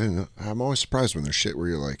 Dude, I didn't know. I'm always surprised when there's shit where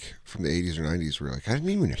you're like, from the 80s or 90s, where you're like, I didn't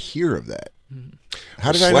even hear of that.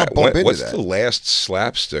 How did I not bump into What's that? the last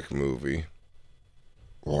slapstick movie?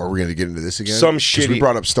 Well, are we going to get into this again? Some 'Cause shitty. We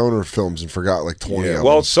brought up stoner films and forgot like 20 of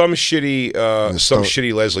Well, them. some shitty, the some sto-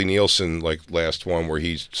 shitty Leslie Nielsen like last one where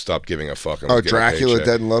he stopped giving a fuck. and Oh, was getting a Dracula paycheck.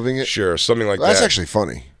 Dead and Loving It? Sure, something like That's that. actually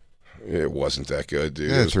funny. It wasn't that good,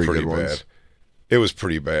 dude. Yeah, It was three pretty good bad. ones. It was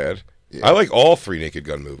pretty bad. I like all three Naked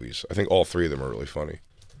Gun movies. I think all three of them are really funny.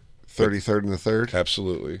 33rd and the 3rd?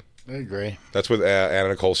 Absolutely. I agree. That's with Anna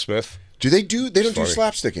Nicole Smith. They don't do funny.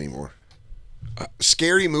 slapstick anymore.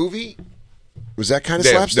 Scary Movie? Was that kind of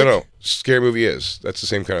Yeah, slapstick? No. Scary Movie is. That's the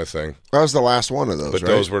same kind of thing. That was the last one of those, But right?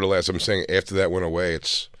 those were the last. I'm saying after that went away,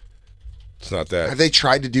 it's not that. Have they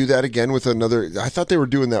tried to do that again with another? I thought they were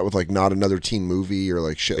doing that with like Not Another Teen Movie or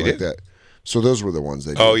like shit They like did? that. So those were the ones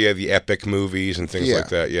they did. Oh yeah, the epic movies and things Yeah. like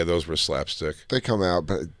that. Yeah, those were slapstick. They come out,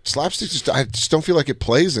 but slapstick I just don't feel like it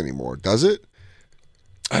plays anymore, does it?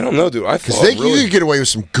 I don't know, dude. I Because thought you really. could get away with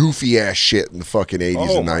some goofy ass shit in the fucking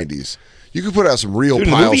 80s and 90s. You could put out some real Dude,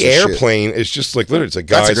 the piles movie of shit. Airplane is just like literally, it's like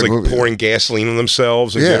That's a guys good like movie. pouring gasoline on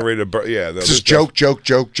themselves and Yeah. getting ready to burn. Yeah, It's just joke.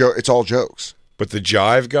 It's all jokes. But the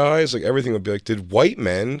jive guys, like everything would be like, did white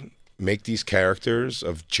men make these characters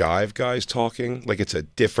of jive guys talking? Like it's a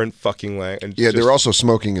different fucking language. Yeah, they were also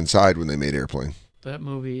smoking inside when they made Airplane. That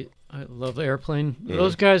movie, I love Airplane. Mm.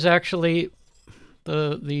 Those guys actually,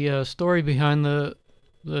 the story behind the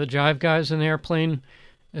Jive guys in Airplane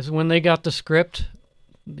is when they got the script,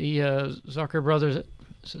 the Zucker brothers,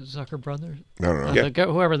 is it Zucker brothers? I don't know. Yeah. The guy-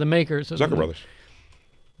 whoever the makers, of Zucker the- Brothers.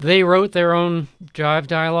 They wrote their own Jive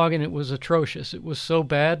dialogue, and it was atrocious. It was so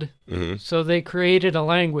bad. Mm-hmm. So they created a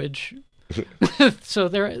language. So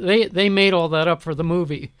they made all that up for the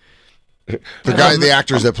movie. The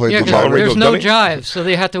actors that played Yeah, the 'cause jive. there's no Dummy? jive, so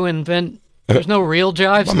they had to invent. There's no real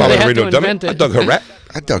jive, so I'm not they a had radio to dummy. invent it. I dug her rat.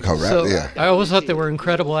 I dug her rat, So yeah. I always thought they were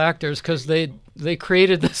incredible actors because they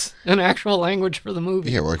created an actual language for the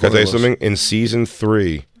movie. Yeah, well, like Can I one tell you of those- something? In season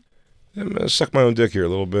 3, I'm gonna suck my own dick here a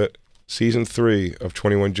little bit. Season 3 of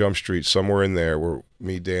 21 Jump Street, somewhere in there, where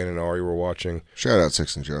me, Dan, and Ari were watching. Shout out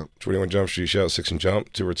 6 and Jump. 21 Jump Street, shout out 6 and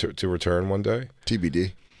Jump to return one day.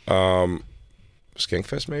 TBD.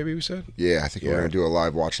 Skankfest, maybe we said. Yeah, I think we're going to do a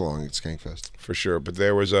live watch along at Skankfest. For sure. But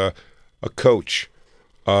there was a coach,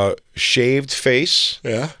 shaved face.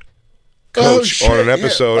 Yeah. Coach Oh, on an shit, yeah.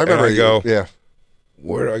 episode. I remember and I go, yeah.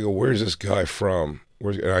 Where's this guy from?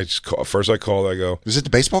 And I just first I called. I go, is it the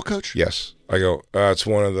baseball coach? Yes. I go, it's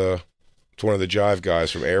one of the jive guys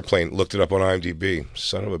from Airplane. Looked it up on IMDb.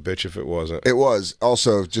 Son of a bitch if it wasn't. It was.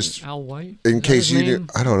 Also, just Al White. in case his you name?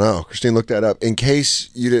 didn't, I don't know. Christine looked that up. In case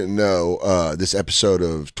you didn't know, this episode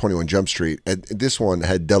of 21 Jump Street, and this one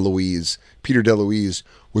had Peter DeLuise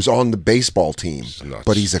was on the baseball team,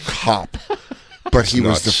 but he's a cop. But he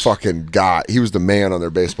was the fucking guy. He was the man on their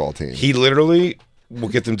baseball team. He literally will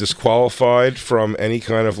get them disqualified from any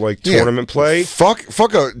kind of like tournament play.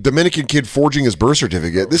 Fuck a Dominican kid forging his birth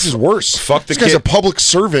certificate. This is worse. Fuck the this guy's kid. a public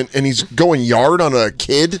servant and he's going yard on a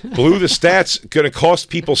kid. Blew the stats. Going to cost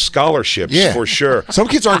people scholarships for sure. Some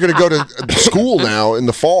kids aren't going to go to school now in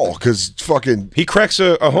the fall because fucking he cracks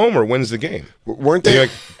a homer, wins the game. Weren't And they? you're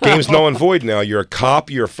like, game's null and void now. You're a cop.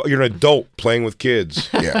 You're an adult playing with kids.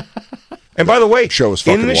 Yeah. And by the way, show was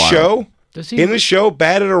fucking in the wild. show. Does he- In the show,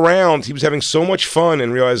 batted around. He was having so much fun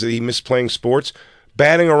and realized that he missed playing sports.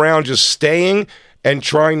 Batting around, just staying and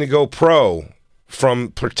trying to go pro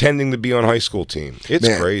from pretending to be on high school team. It's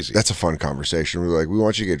Man, crazy. That's a fun conversation. We're like, we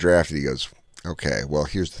want you to get drafted. He goes, okay, well,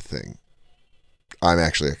 here's the thing. I'm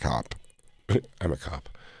actually a cop. I'm a cop.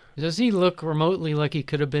 Does he look remotely like he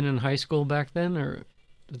could have been in high school back then, or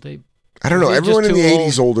did they? I don't know. was he Everyone in just the too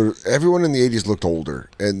 80s older. Everyone in the 80s looked older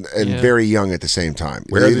and Yeah. very young at the same time.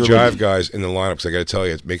 Where are They the either Jive look- guys in the lineup? Because I got to tell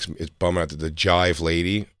you, it's bumming out that the Jive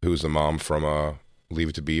lady, who's the mom from Leave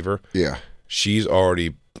It to Beaver. Yeah, she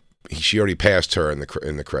already passed her in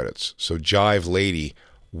the credits. So Jive lady,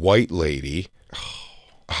 white lady,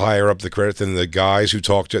 higher up the credits than the guys who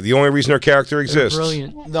talked to. The only reason her character exists.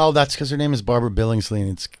 Brilliant. No, that's because her name is Barbara Billingsley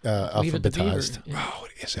and it's Leave It to Beaver. alphabetized. Oh,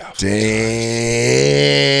 it is alphabetized.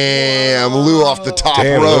 Damn, Lou off the top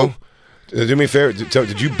Damn, rope. Lou. Do me a favor.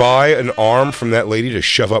 Did you buy an arm from that lady to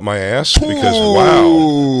shove up my ass? Because wow.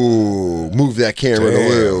 Ooh, move that camera to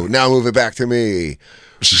Lou. Now move it back to me.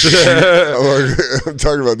 I'm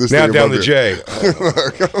talking about this. Now thing down above the here. J.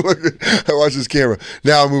 I watch this camera.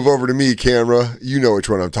 Now move over to me, camera. You know which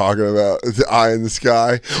one I'm talking about. The eye in the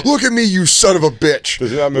sky. Look at me, you son of a bitch.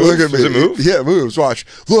 Does it not move? Look at me. Does it move? Yeah, it moves. Watch.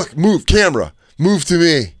 Look, move, camera. Move to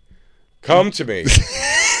me. Come to me.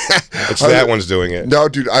 It's that one's doing it. No,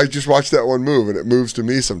 dude, I just watched that one move, and it moves to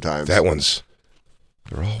me sometimes. That one's.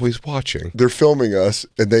 They're always watching. They're filming us,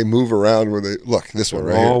 and they move around when they look. This one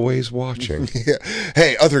They're right always watching. here. Yeah.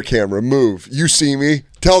 Hey, other camera, move. You see me?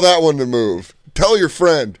 Tell that one to move. Tell your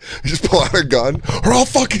friend. Just pull out a gun, or I'll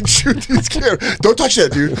fucking shoot these cameras. Don't touch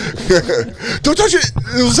that, dude. Don't touch it.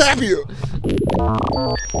 It'll zap you.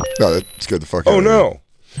 No, that scared the fuck out of me. No.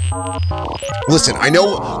 Listen, I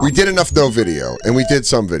know we did enough no video, and we did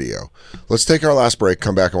some video. Let's take our last break,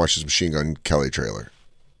 come back and watch this Machine Gun Kelly trailer.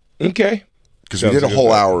 Okay. Because we did a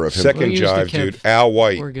whole hour of him. Second Jive dude, Al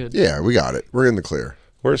White. We're good. Yeah, we got it. We're in the clear.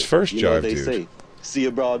 Where's first You know what Jive they dude? say. See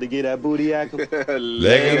a broad to get that booty yak 'em.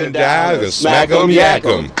 Leg him down, smack 'em, yak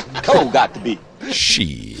 'em. Cold got to be.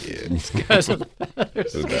 Shit. Guys are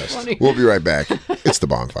The best. funny. We'll be right back. It's The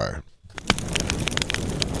Bonfire.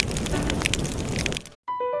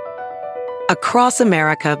 Across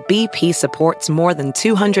America, BP supports more than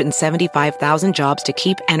 275,000 jobs to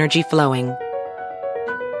keep energy flowing.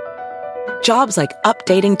 Jobs like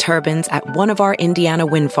updating turbines at one of our Indiana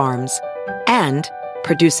wind farms and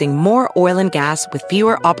producing more oil and gas with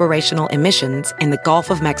fewer operational emissions in the Gulf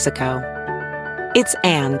of Mexico. It's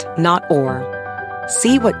and, not or.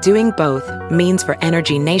 See what doing both means for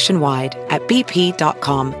energy nationwide at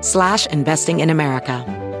bp.com/investing in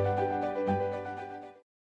America.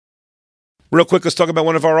 Real quick, let's talk about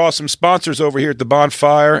one of our awesome sponsors over here at the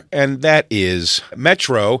Bonfire, and that is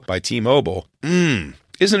Metro by T-Mobile.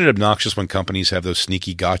 Isn't it obnoxious when companies have those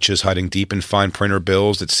sneaky gotchas hiding deep in fine printer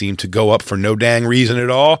bills that seem to go up for no dang reason at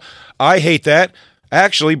all? I hate that.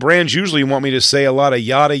 Actually, brands usually want me to say a lot of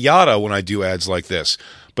yada yada when I do ads like this.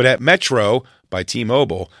 But at Metro by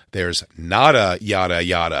T-Mobile, there's nada yada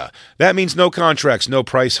yada. That means no contracts, no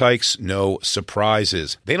price hikes, no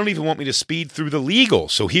surprises. They don't even want me to speed through the legal,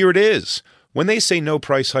 so here it is. When they say no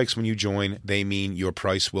price hikes when you join, they mean your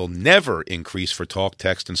price will never increase for talk,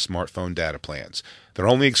 text, and smartphone data plans. Their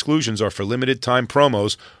only exclusions are for limited time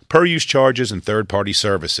promos, per-use charges, and third-party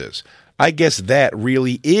services. I guess that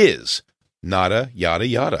really is nada yada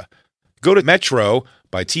yada. Go to Metro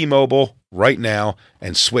by T-Mobile right now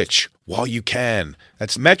and switch while you can.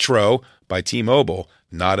 That's Metro by T-Mobile,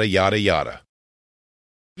 nada yada yada.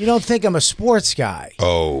 You don't think I'm a sports guy.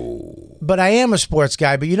 Oh. But I am a sports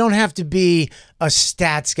guy, but you don't have to be a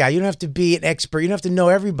stats guy. You don't have to be an expert. You don't have to know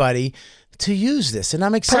everybody to use this. And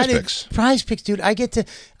I'm excited. Prize Picks, dude. I get to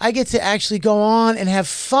actually go on and have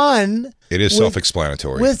fun. It is with-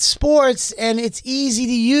 self-explanatory. With sports, and it's easy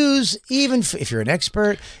to use, even if you're an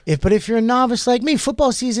expert. But if you're a novice like me,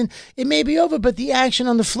 football season, it may be over, but the action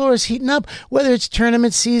on the floor is heating up. Whether it's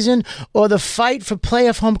tournament season or the fight for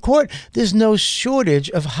playoff home court, there's no shortage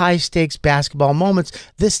of high-stakes basketball moments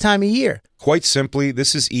this time of year. Quite simply,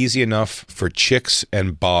 this is easy enough for Chicks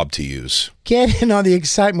and Bob to use. Get in on the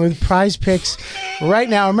excitement with Prize Picks right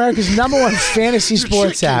now, America's #1 fantasy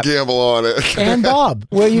sports app. Gamble on it. And Bob,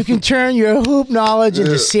 where you can turn your hoop knowledge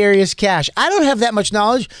into serious cash. I don't have that much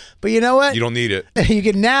knowledge, but you know what? You don't need it. You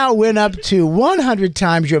can now win up to 100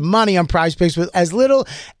 times your money on Prize Picks with as little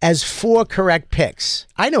as 4 correct picks.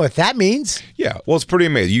 I know what that means. Yeah, well, it's pretty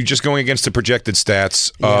amazing. You just going against the projected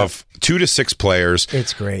stats of 2 to 6 players.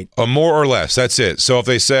 It's great. More or less. That's it. So if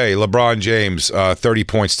they say LeBron James, 30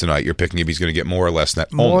 points tonight, you're picking if he's going to get more or less than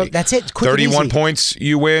that. More, only. that's it. Quick and 31 easy. points,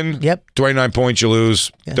 you win. Yep. 29 points, you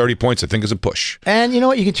lose. 30 points, I think, is a push. And you know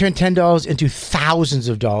what? You can turn $10 into thousands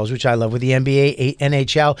of dollars, which I love with the NBA,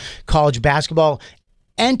 NHL, college basketball,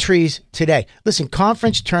 entries today. Listen,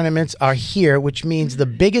 conference tournaments are here, which means the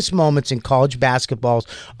biggest moments in college basketballs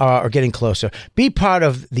are getting closer. Be part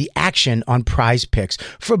of the action on Prize Picks.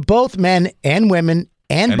 For both men and women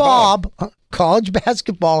and Bob. College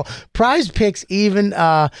basketball, Prize Picks even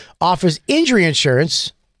offers injury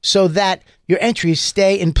insurance so that your entries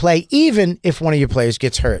stay in play even if one of your players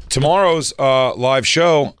gets hurt. Tomorrow's live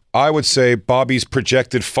show, I would say Bobby's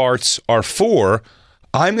projected farts are 4.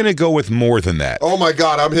 I'm going to go with more than that. Oh, my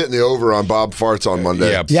God. I'm hitting the over on Bob Farts on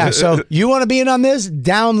Monday. Yeah, so you want to be in on this?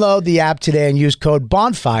 Download the app today and use code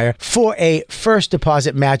BONFIRE for a first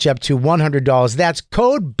deposit match up to $100. That's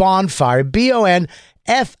code BONFIRE, BONFIRE,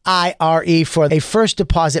 for a first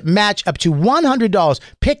deposit match up to $100.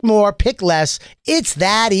 Pick more, pick less. It's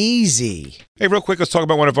that easy. Hey, real quick, let's talk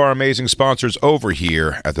about one of our amazing sponsors over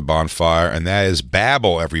here at the Bonfire, and that is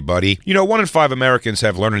Babbel, everybody. You know, 1 in 5 Americans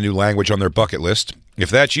have learned a new language on their bucket list. If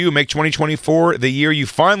that's you, make 2024 the year you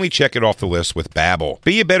finally check it off the list with Babbel.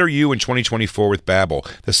 Be a better you in 2024 with Babbel,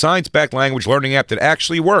 the science-backed language learning app that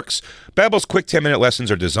actually works. Babbel's quick 10-minute lessons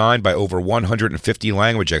are designed by over 150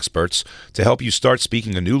 language experts to help you start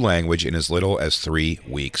speaking a new language in as little as 3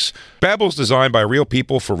 weeks. Babbel's designed by real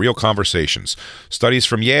people for real conversations. Studies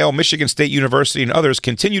from Yale, Michigan State University, and others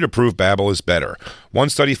continue to prove Babbel is better. One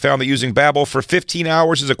study found that using Babbel for 15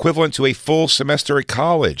 hours is equivalent to a full semester at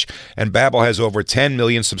college, and Babbel has over 10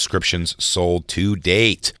 million subscriptions sold to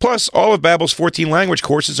date. Plus, all of Babbel's 14 language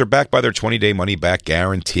courses are backed by their 20-day money-back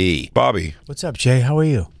guarantee. Bobby. What's up, Jay? How are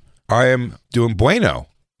you? I am doing bueno.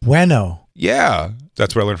 Bueno. Yeah,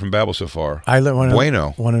 that's what I learned from Babbel so far.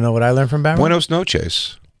 Bueno. Want to know what I learned from Babbel? Buenos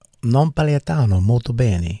noches. Non parliamo molto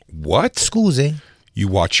bene. What? Scusi. You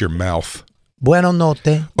watch your mouth.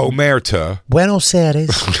 Buonanotte. Omerta. Buenos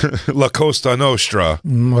Aires. La Costa Nostra.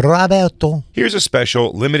 Roberto. Here's a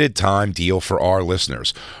special limited time deal for our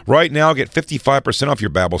listeners. Right now, get 55% off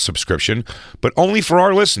your Babbel subscription, but only for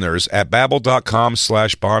our listeners at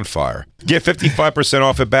babbel.com/bonfire. Get 55%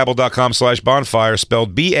 off at babbel.com/bonfire,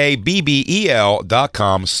 spelled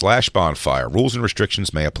BABBEL.com/bonfire. Rules and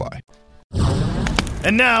restrictions may apply.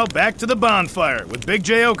 And now, back to the Bonfire with Big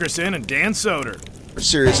J. Okerson and Dan Soder.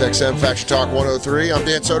 Sirius XM Faction Talk 103. I'm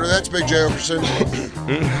Dan Soder. That's Big J. Okerson.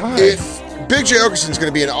 If Big J. Okerson's going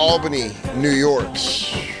to be in Albany, New York,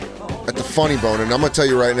 at the Funny Bone, and I'm going to tell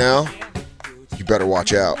you right now, you better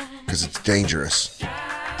watch out because it's dangerous.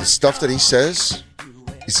 The stuff that he says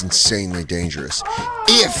is insanely dangerous.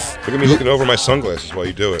 Look at me looking over my sunglasses while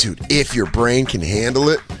you do it. Dude, if your brain can handle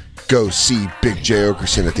it, go see Big J.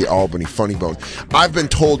 Okerson at the Albany Funny Bone. I've been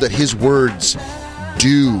told that his words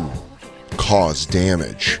do cause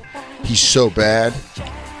damage. He's so bad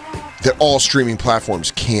that all streaming platforms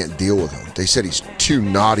can't deal with him. They said he's too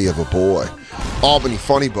naughty of a boy. Albany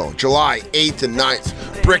Funny Bone, July 8th and 9th.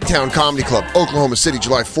 Bricktown Comedy Club, Oklahoma City,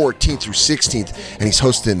 July 14th through 16th. And he's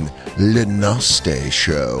hosting Le Nasty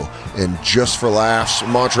Show. And Just for Laughs,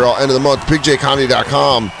 Montreal, end of the month.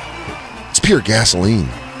 BigJComedy.com. It's pure gasoline.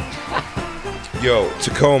 Yo,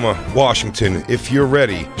 Tacoma, Washington, if you're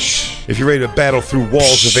ready to battle through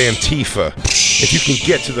walls of Antifa, if you can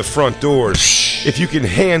get to the front doors, if you can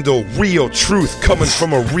handle real truth coming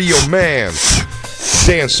from a real man,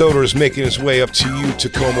 Dan Soder is making his way up to you,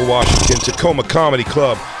 Tacoma, Washington, Tacoma Comedy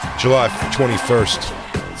Club, July 21st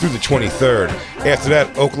through the 23rd. After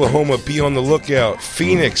that, Oklahoma, be on the lookout.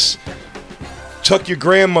 Phoenix, tuck your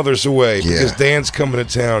grandmothers away because Dan's coming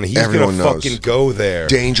to town. He's going to fucking go there.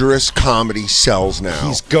 Dangerous comedy sells now.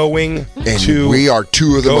 He's going and we are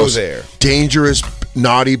two of the most dangerous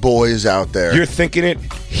naughty boys out there. You're thinking it,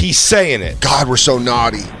 he's saying it. God, we're so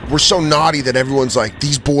naughty. We're so naughty that everyone's like,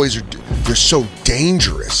 these boys they're so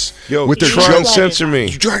dangerous. Yo, with their try and censor me.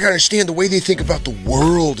 You gotta understand the way they think about the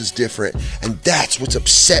world is different, and that's what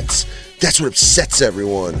upsets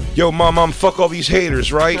everyone. Yo, mom, fuck all these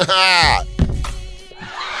haters, right?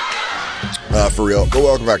 For real. But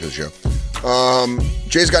welcome back to the show.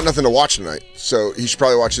 Jay's got nothing to watch tonight, so he should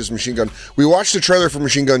probably watch this Machine Gun. We watched the trailer for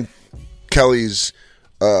Machine Gun Kelly's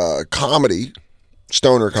comedy,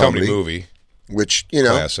 stoner comedy movie, which, you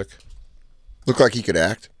know, classic. Looked like he could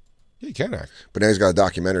act. Yeah, he can act. But now he's got a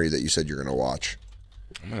documentary that you said you're going to watch.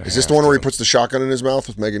 Is this the one where he puts the shotgun in his mouth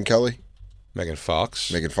with Megan Kelly? Megan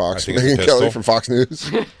Fox. Megan Kelly from Fox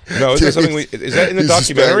News. No, is that something? Is that in the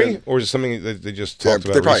documentary, or is it something that they just talked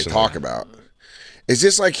about? They probably recently? talk about. Is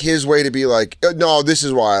this like his way to be like, no, this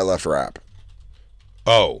is why I left rap?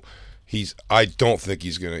 Oh, I don't think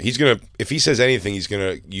he's gonna. If he says anything, he's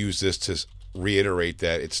gonna use this to reiterate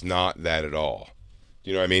that it's not that at all.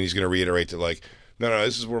 You know what I mean? He's gonna reiterate that, like, no,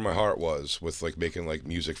 this is where my heart was with, like, making, like,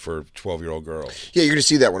 music for 12-year-old girls. Yeah, you're gonna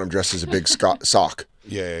see that when I'm dressed as a big sock.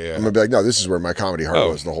 Yeah. I'm gonna be like, no, this is where my comedy heart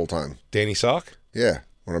was the whole time. Danny Sock? Yeah,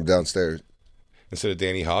 when I'm downstairs. Instead of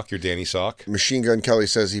Danny Hawk, you're Danny Sock? Machine Gun Kelly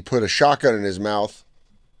says he put a shotgun in his mouth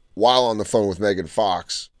while on the phone with Megan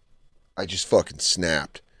Fox. I just fucking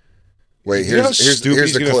snapped. Wait, You know how here's stupid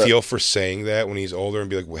he's the going to clip. feel for saying that when he's older and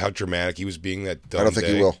be like, well, how dramatic he was being that dumb I don't think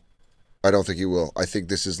day. he will. I don't think he will. I think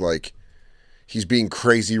this is like he's being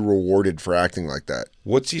crazy rewarded for acting like that.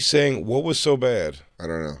 What's he saying? What was so bad? I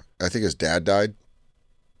don't know. I think his dad died.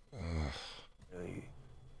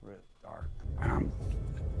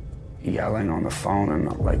 Yelling on the phone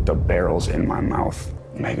and like the barrel's in my mouth.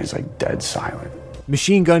 Megan's like dead silent.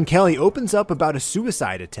 Machine Gun Kelly opens up about a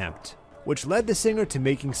suicide attempt, which led the singer to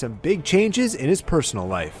making some big changes in his personal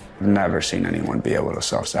life. I've never seen anyone be able to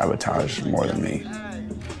self-sabotage more than me.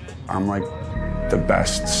 I'm like the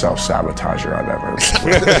best self-sabotager I've ever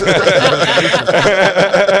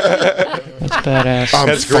That's badass.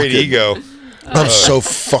 That's great ego. I'm so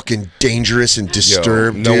fucking dangerous and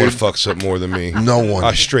disturbed. No one dude. fucks up more than me. No one.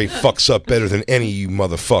 I straight fucks up better than any of you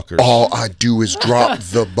motherfuckers. All I do is drop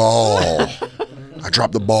the ball. I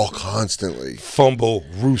drop the ball constantly. Fumble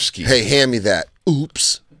Rooski. Hey, hand me that.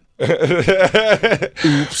 Oops.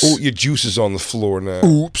 Oops. Oh, your juice is on the floor now.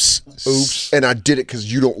 Oops. Oops. And I did it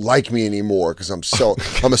because you don't like me anymore because I'm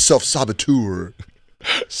a self-saboteur.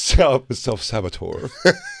 Self-saboteur.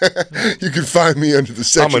 You can find me under the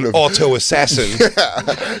section I'm an of auto assassin.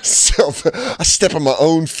 I step on my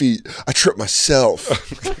own feet. I trip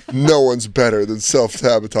myself. No one's better than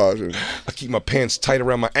self-sabotaging. I keep my pants tight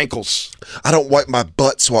around my ankles. I don't wipe my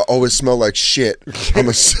butt, so I always smell like shit. I'm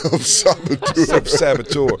a self-saboteur.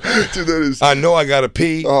 Self-saboteur. Dude, that is... I know I gotta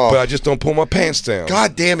pee, but I just don't pull my pants down.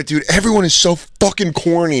 God damn it, dude. Everyone is so fucking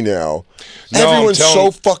corny now. No, Everyone's I'm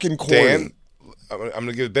telling- so fucking corny. Dan, I'm going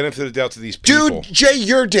to give the benefit of the doubt to these people. Dude, Jay,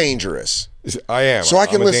 you're dangerous. I am. So I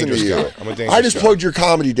can I'm a listen to dangerous you. guy. I'm a dangerous I just guy. plugged your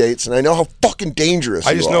comedy dates, and I know how fucking dangerous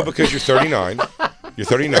I you just are. know because you're 39. You're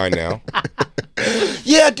 39 now.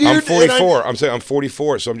 Yeah, dude. I'm 44. I'm saying I'm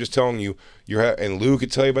 44, so I'm just telling you. And Lou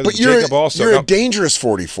could tell you about this. But you're, Jacob also. you're Now- a dangerous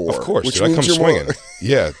 44. Of course, which dude. I means come you're swinging. more-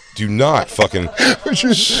 Yeah, do not fucking.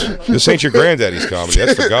 This ain't your granddaddy's comedy.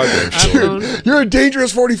 That's for goddamn sure. You're a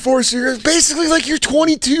dangerous 44, so you're basically like you're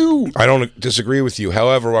 22. I don't disagree with you.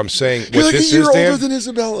 However, I'm saying You're what like a this year is, older Dan. than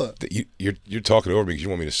Isabella. You're talking over me because you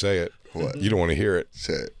want me to say it. What? You don't want to hear it.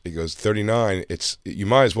 Say it. He goes 39. You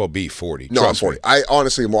might as well be 40. No, I'm Trust 40. me. I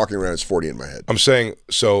honestly am walking around as 40 in my head. I'm saying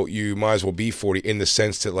so you might as well be 40 in the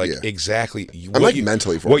sense that exactly. I'm like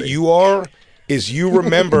mentally 40. What you are is you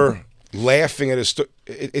remember laughing at a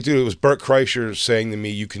dude. It was Bert Kreischer saying to me,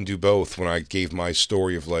 "You can do both." When I gave my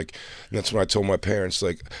story of and that's when I told my parents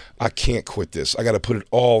I can't quit this. I got to put it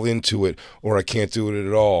all into it, or I can't do it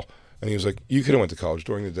at all. And he was like, "You could have went to college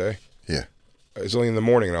during the day." Yeah. It was only in the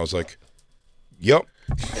morning, and I was like, "Yep."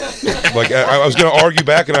 I was going to argue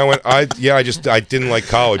back, and I went, I didn't like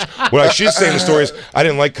college. What I should say in the story is I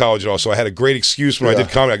didn't like college at all, so I had a great excuse when I did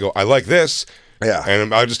comedy. I go, I like this. Yeah.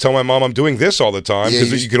 And I just tell my mom I'm doing this all the time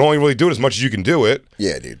because you can only really do it as much as you can do it.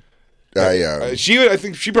 Yeah, dude. I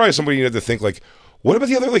think she probably somebody you had to think what about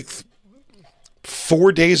the other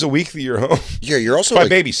 4 days a week that you're home? Yeah, you're also I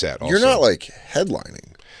babysat. Also. You're not headlining.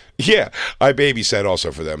 Yeah, I babysat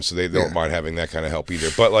also for them, so they don't mind having that kind of help either.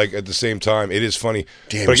 But at the same time, it is funny.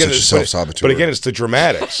 Damn, but you're again, such a self-saboteur. But again, it's the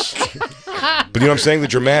dramatics. But you know what I'm saying? The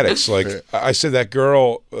dramatics. I said that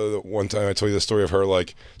girl one time. I told you the story of her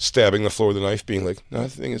stabbing the floor with a knife, being like,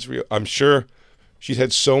 "Nothing is real." I'm sure she's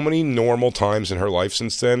had so many normal times in her life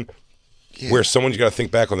since then, where someone's got to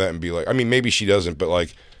think back on that and be like, I mean, maybe she doesn't,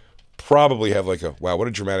 but probably have wow, what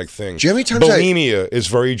a dramatic thing. Do you know how many times bulimia is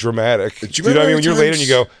very dramatic. Do you know what I mean? When you're later and you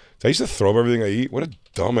go, I used to throw up everything I eat. What a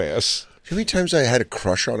dumbass. How many times I had a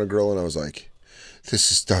crush on a girl and I was like, this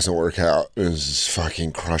just doesn't work out. This is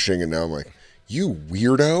fucking crushing. And now I'm like, you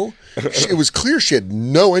weirdo. It was clear she had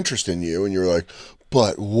no interest in you. And you're like,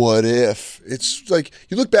 but what if? It's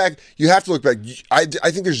you look back, you have to look back. I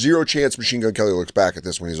think there's zero chance Machine Gun Kelly looks back at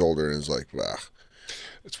this when he's older and is like, ugh.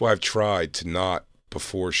 That's why I've tried to not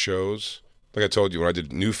before shows. Like I told you, when I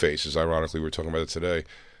did New Faces, ironically, we were talking about it today.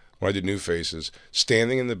 When I did New Faces,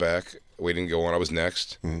 standing in the back, waiting to go on, I was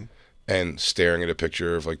next, and staring at a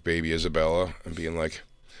picture of baby Isabella and being like,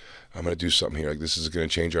 I'm going to do something here. This is going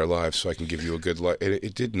to change our lives so I can give you a good life.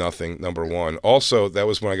 It did nothing, number one. Also, that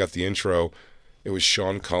was when I got the intro. It was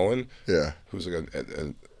Sean Cullen, who's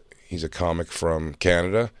he's a comic from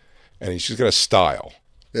Canada, and he's just got a style.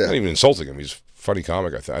 Yeah. Not even insulting him. He's a funny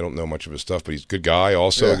comic. I don't know much of his stuff, but he's a good guy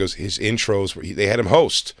also. Yeah. He goes, his intros, they had him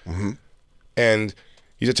host. And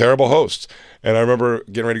He's a terrible host. And I remember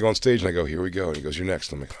getting ready to go on stage, and I go, here we go. And he goes, you're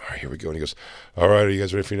next. I'm like, all right, here we go. And he goes, all right, are you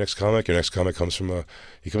guys ready for your next comic? Your next comic comes from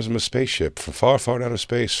a spaceship from far, far out of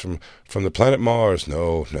space, from the planet Mars.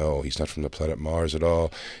 No, he's not from the planet Mars at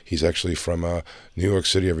all. He's actually from New York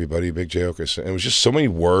City, everybody, Big J Okerson. And it was just so many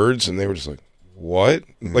words, and they were just like, what?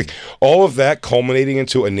 Like, all of that culminating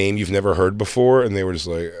into a name you've never heard before, and they were just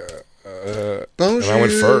like... and I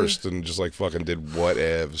went first and just like fucking did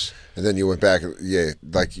whatevs. And then you went back,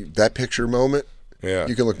 like that picture moment. Yeah,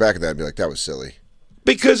 you can look back at that and be like, that was silly.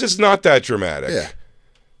 Because it's not that dramatic. Yeah.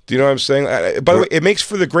 Do you know what I'm saying? By the way, it makes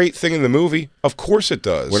for the great thing in the movie. Of course it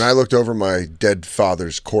does. When I looked over my dead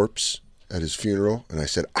father's corpse at his funeral, and I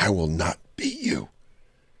said, I will not beat you.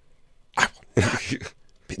 I will not.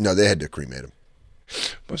 No, they had to cremate him.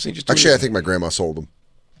 Actually, I think my grandma sold him.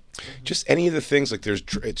 Just any of the things, like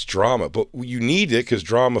it's drama, but you need it because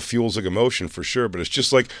drama fuels like emotion for sure. But it's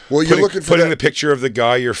just like you're putting the picture of the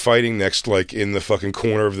guy you're fighting next, like in the fucking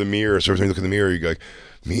corner of the mirror. So every time you look in the mirror, you go like,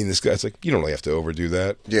 me and this guy. It's like you don't really have to overdo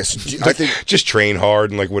that. Yes, I think just train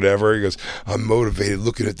hard and like whatever. He goes, I'm motivated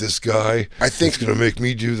looking at this guy. I think it's gonna make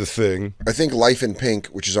me do the thing. I think Life in Pink,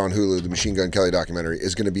 which is on Hulu, the Machine Gun Kelly documentary,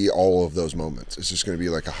 is going to be all of those moments. It's just going to be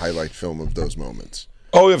like a highlight film of those moments.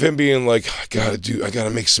 Oh, of him being like, I gotta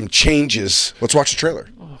make some changes. Let's watch the trailer.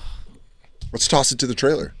 Let's toss it to the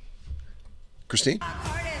trailer. Christine?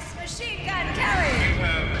 Machine Gun Kelly.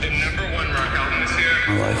 The #1 rock album this year.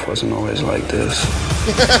 My life wasn't always like this.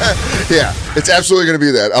 Yeah, it's absolutely going to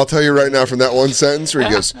be that. I'll tell you right now from that one sentence where he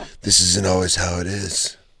goes, this isn't always how it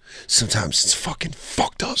is. Sometimes it's fucking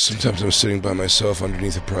fucked up. Sometimes I'm sitting by myself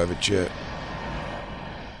underneath a private jet.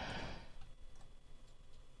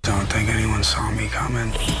 Don't think anyone saw me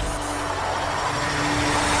coming.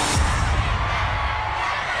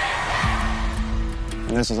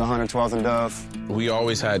 And this is 112th and Dove. We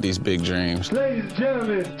always had these big dreams. Ladies and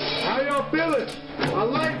gentlemen, how y'all feeling? I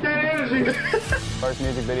like that energy. First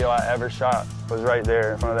music video I ever shot was right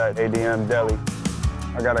there in front of that ADM deli.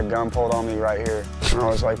 I got a gun pulled on me right here. And I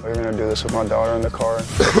was like, we're gonna do this with my daughter in the car.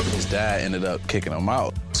 His dad ended up kicking him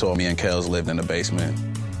out. So me and Kels lived in the basement.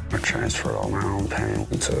 I transferred all my own pain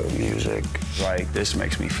into music. Like, this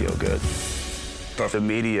makes me feel good. But the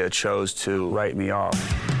media chose to write me off.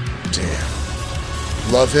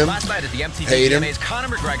 Damn. Love him. Last night at the MTV Hate him. VMAs, Conor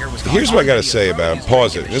McGregor was Here's what I gotta say about him.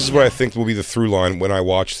 Pause it. This is what I think will be the through line when I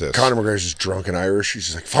watch this. Conor McGregor's just drunk and Irish. He's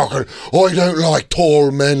just like, fucking, I don't like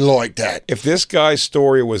tall men like that. If this guy's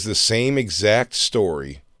story was the same exact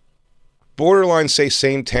story, borderline say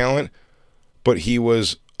same talent, but he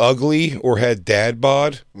was ugly or had dad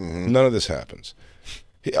bod, none of this happens.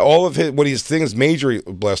 All of his, what he's things majorly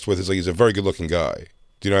blessed with is like he's a very good looking guy.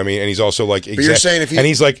 Do you know what I mean? And he's also like, But you're saying if he, and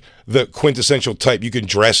he's like the quintessential type. You can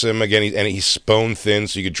dress him again, and he's bone thin,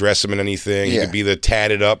 so you could dress him in anything. He Yeah. could be the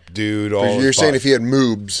tatted up dude. All you're saying if he had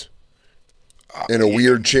moobs and a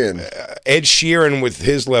weird chin, Ed Sheeran with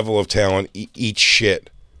his level of talent eats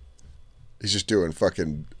shit. He's just doing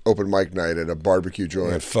fucking open mic night at a barbecue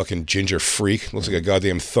joint. That fucking ginger freak looks like a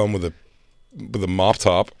goddamn thumb with a mop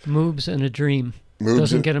top. Moves in a dream. Moves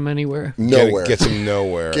Doesn't in- get him anywhere. Nowhere. Gets him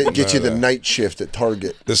nowhere. Get you the night shift at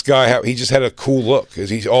Target. This guy, he just had a cool look.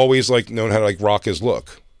 'Cause he's always like known how to like rock his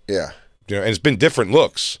look. Yeah. You know, and it's been different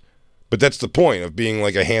looks. But that's the point of being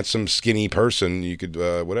like a handsome, skinny person. You could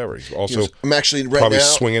whatever. He's also He goes, I'm actually right probably now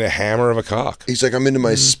swinging a hammer of a cock. He's like, I'm into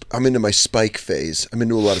my spike phase. I'm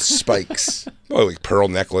into a lot of spikes. Oh, like pearl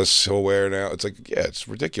necklace he'll wear now. It's like, yeah, it's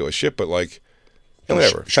ridiculous shit. But like,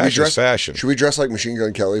 whatever. Should we Fashion's dress? fashion. Should we dress like Machine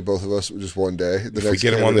Gun Kelly, both of us, just one day? If we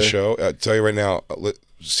get him on the show, I tell you right now,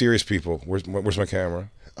 serious people. Where's my camera?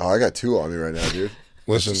 Oh, I got two on me right now, dude.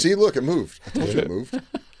 Listen, see, look, it moved. I told you it moved.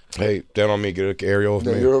 Hey, down on me, get an aerial of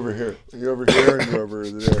No, me. you're over here. You're over here, and you're over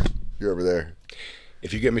there. You're over there.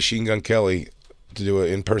 If you get Machine Gun Kelly to do an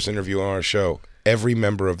in-person interview on our show, every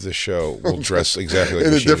member of this show will dress exactly like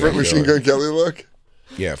in a different Machine Gun Kelly look.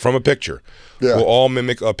 Yeah, from a picture. Yeah. We'll all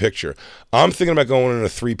mimic a picture. I'm thinking about going in a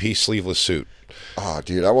 3-piece sleeveless suit. Oh,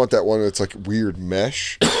 dude, I want that one that's like weird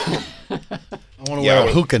mesh. I want to wear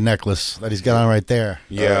a hookah necklace that he's got on right there.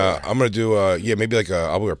 Yeah, I'm gonna do maybe like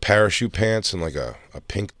I'll wear parachute pants and like a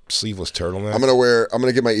pink sleeveless turtleneck. I'm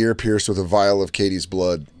gonna get my ear pierced with a vial of Katie's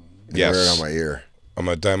blood. And wear it on my ear. I'm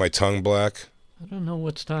gonna dye my tongue black. I don't know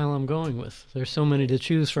what style I'm going with. There's so many to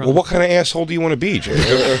choose from. Well, what kind of asshole do you want to be, Jay?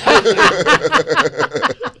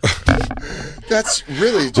 That's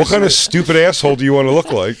really what kind of stupid asshole do you want to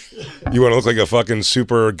look like? You want to look like a fucking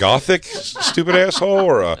super gothic stupid asshole,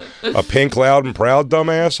 or a pink, loud and proud dumb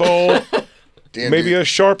asshole? Maybe a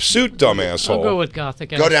sharp suit dumb asshole. I'll go with gothic.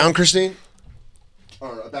 Go down, Christine.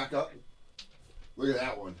 All right, back up. Look at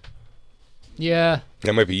that one. Yeah.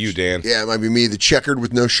 That might be you, Dan. Yeah, it might be me. The checkered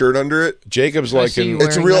with no shirt under it. Jacob's like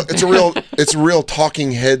it's a real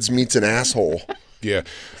Talking Heads meets an asshole. Yeah.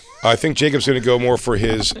 I think Jacob's going to go more for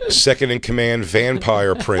his second in command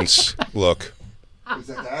vampire prince look. Is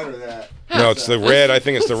that or that? No, it's the red. I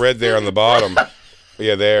think it's the red there on the bottom.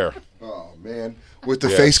 Yeah, there. Oh, man. With the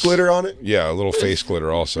face glitter on it? Yeah, a little face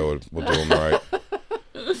glitter also will do him right.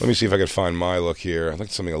 Let me see if I can find my look here. I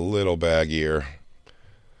like something a little baggier.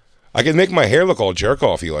 I can make my hair look all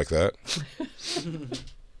jerk-offy like that.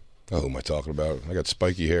 Oh, who am I talking about? I got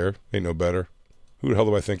spiky hair. Ain't no better. Who the hell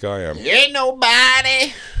do I think I am? You ain't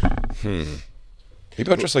nobody. Maybe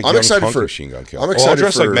I'll dress like I'm young excited punk for Machine Gun Kelly. I'm excited I'll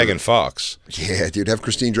dress for like Megan Fox. Yeah, dude. Have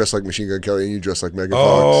Christine dress like Machine Gun Kelly and you dress like Megan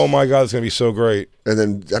Fox. Oh, my God. It's going to be so great. And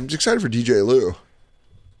then I'm excited for DJ Lou.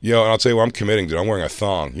 Yo, and I'll tell you what, I'm committing, dude. I'm wearing a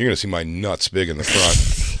thong. You're going to see my nuts big in the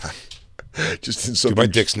front. Just in Dude, my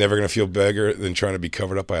dick's never going to feel bigger than trying to be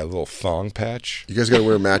covered up by a little thong patch. You guys got to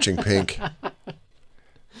wear matching pink.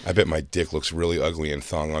 I bet my dick looks really ugly in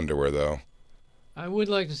thong underwear, though. I would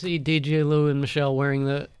like to see DJ Lou and Michelle wearing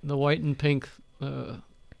the white and pink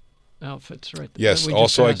outfits right there. Yes,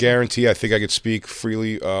 also I guarantee I think I could speak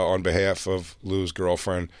freely on behalf of Lou's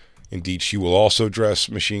girlfriend. Indeed, she will also dress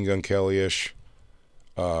Machine Gun Kelly-ish.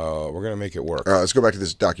 We're going to make it work. All right, let's go back to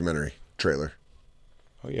this documentary trailer.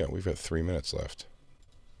 Oh, yeah, we've got 3 minutes left.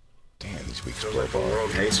 Damn, these weeks blow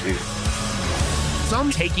by.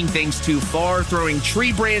 Some taking things too far, throwing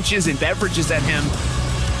tree branches and beverages at him.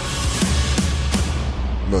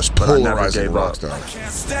 Most polarizing rock star.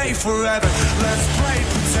 Stay forever. Let's play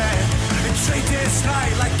pretend and treat this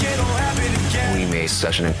night like it'll happen again. We made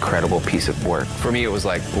such an incredible piece of work. For me, it was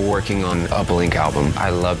like working on a Blink album.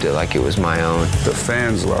 I loved it like it was my own. The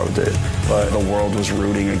fans loved it, but the world was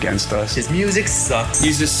rooting against us. His music sucks.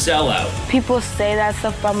 He's a sellout. People say that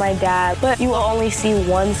stuff about my dad, but you only see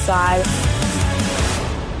one side.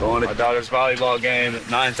 Going to my daughter's volleyball game at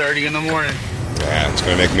 9:30 in the morning. Yeah, it's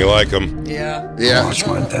going to make me like him. Yeah. I watched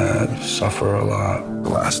my dad suffer a lot. The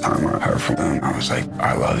last time I heard from him, I was like,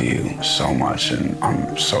 I love you so much, and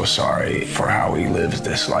I'm so sorry for how we lived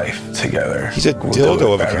this life together. He's a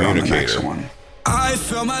dildo of a communicator. I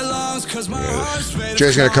fill my lungs because my heart's ready.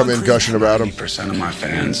 Jay's going to come in gushing about him. 80% of my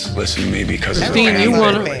fans listen to me because of the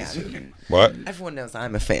Everyone fans. knows I'm a fan. What? Everyone knows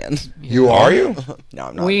I'm a fan. You are you? No,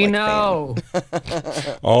 I'm not. We like, know.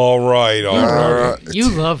 All right. You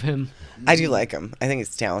love him. I do like him. I think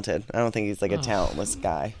he's talented. I don't think he's like a talentless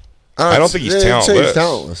guy. I don't think he's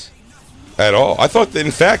talentless. At all. I thought that,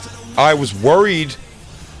 in fact, I was worried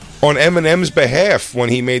on Eminem's behalf when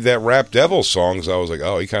he made that Rap Devil songs. I was like,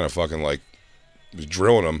 oh, he kind of fucking like was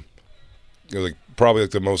drilling him. It was like probably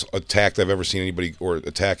like the most attacked I've ever seen anybody or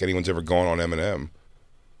attack anyone's ever gone on Eminem.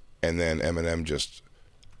 And then Eminem just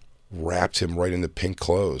wrapped him right into pink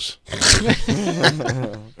clothes.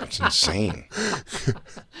 That's insane.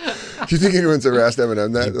 Do you think anyone's ever asked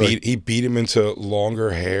Eminem that? He beat him into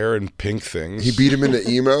longer hair and pink things. He beat him into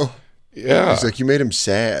emo? Yeah. He's like, you made him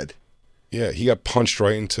sad. Yeah, he got punched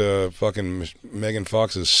right into fucking Megan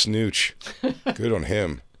Fox's snooch. Good on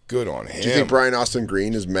him. Good on him. Do you think Brian Austin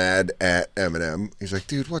Green is mad at Eminem? He's like,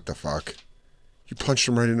 dude, what the fuck? You punched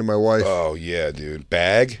him right into my wife. Oh, yeah, dude.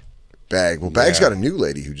 Bag? Well, Bag's got a new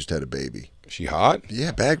lady who just had a baby. She hot?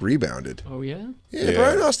 Yeah, Bag rebounded. Oh, yeah? Yeah,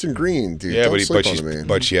 Brian Austin Green, dude. Yeah, Don't sleep on the man.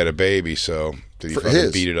 but she had a baby, so did he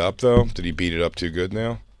fucking beat it up, though? Did he beat it up too good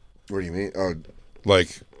now? What do you mean? Oh,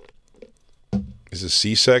 like, is it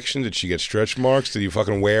C-section? Did she get stretch marks? Did he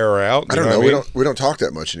fucking wear her out? I don't know. We don't talk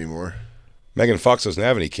that much anymore. Megan Fox doesn't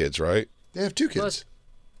have any kids, right? They have 2 kids.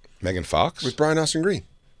 Megan Fox? With Brian Austin Green.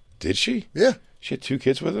 Did she? Yeah. She had 2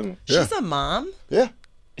 kids with him? She's a mom? Yeah.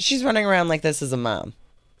 She's running around like this as a mom.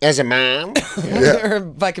 As a mom?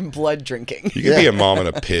 Or fucking blood drinking. You could be a mom and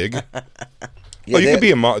a pig. You could be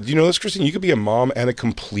a mom. Do you know this, Christine? You could be a mom and a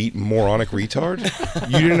complete moronic retard.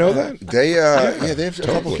 You didn't know that? They have a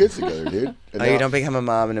couple kids together, dude. And you don't become a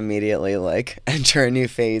mom and immediately like enter a new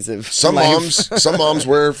phase of some life. Some moms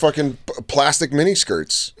wear fucking plastic mini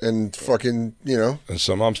skirts and fucking, you know. And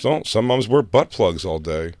some moms don't. Some moms wear butt plugs all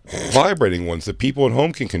day, vibrating ones that people at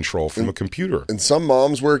home can control from a computer. And some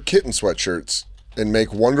moms wear kitten sweatshirts and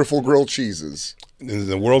make wonderful grilled cheeses. And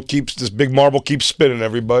the world this big marble keeps spinning,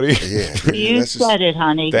 everybody. Yeah. You said it,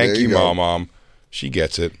 honey. Thank you, Mom. She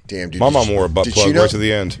gets it. Damn, dude. My mom wore a butt plug right to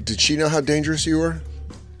the end. Did she know how dangerous you were?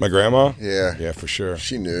 My grandma? Yeah. Yeah, for sure.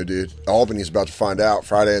 She knew, dude. Albany's about to find out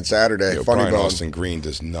Friday and Saturday. Yo, Funny Brian Bone. Austin Green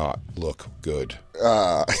does not look good.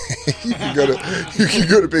 You can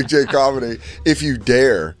go to Big J Comedy if you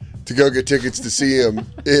dare to go get tickets to see him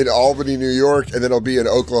in Albany, New York, and then he'll be in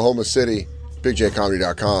Oklahoma City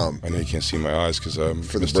BigJComedy.com. I know you can't see my eyes because I'm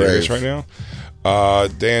For the mysterious brave. right now.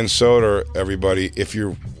 Dan Soder, everybody, if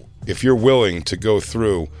you're willing to go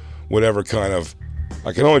through whatever kind of,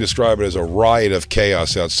 I can only describe it as a riot of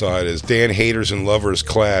chaos outside, as Dan haters and lovers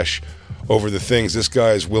clash over the things this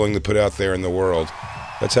guy is willing to put out there in the world.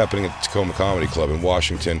 That's happening at the Tacoma Comedy Club in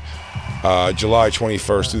Washington, July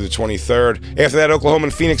 21st through the 23rd. After that, Oklahoma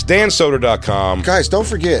and Phoenix, dansoder.com. Guys, don't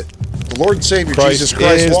forget, the Lord and Savior Christ Jesus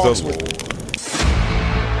Christ is walks the with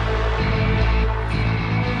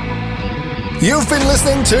You've been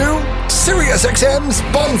listening to SiriusXM's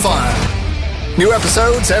Bonfire. New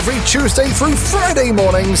episodes every Tuesday through Friday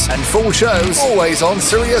mornings, and full shows always on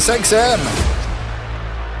SiriusXM.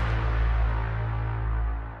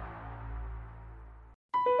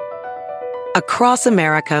 Across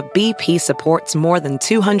America, BP supports more than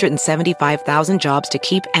 275,000 jobs to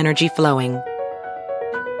keep energy flowing.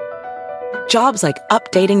 Jobs like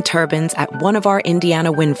updating turbines at one of our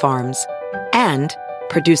Indiana wind farms and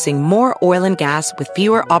producing more oil and gas with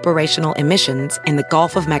fewer operational emissions in the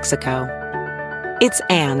Gulf of Mexico. It's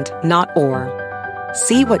and, not or.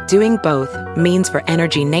 See what doing both means for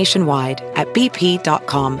energy nationwide at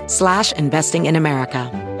bp.com/investing in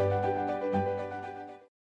America.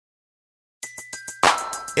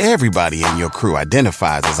 Everybody in your crew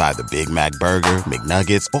identifies as either Big Mac Burger,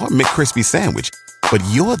 McNuggets, or McCrispy Sandwich. But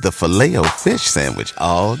you're the Filet-O-Fish Sandwich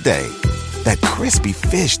all day. That crispy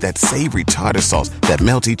fish, that savory tartar sauce, that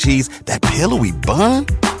melty cheese, that pillowy bun.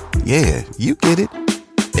 Yeah, you get it.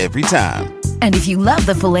 Every time. And if you love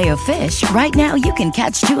the Filet-O-Fish, right now you can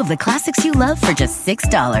catch two of the classics you love for just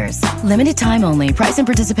 $6. Limited time only. Price and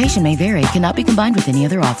participation may vary. Cannot be combined with any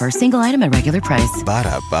other offer. Single item at regular price.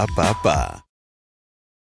 Ba-da-ba-ba-ba.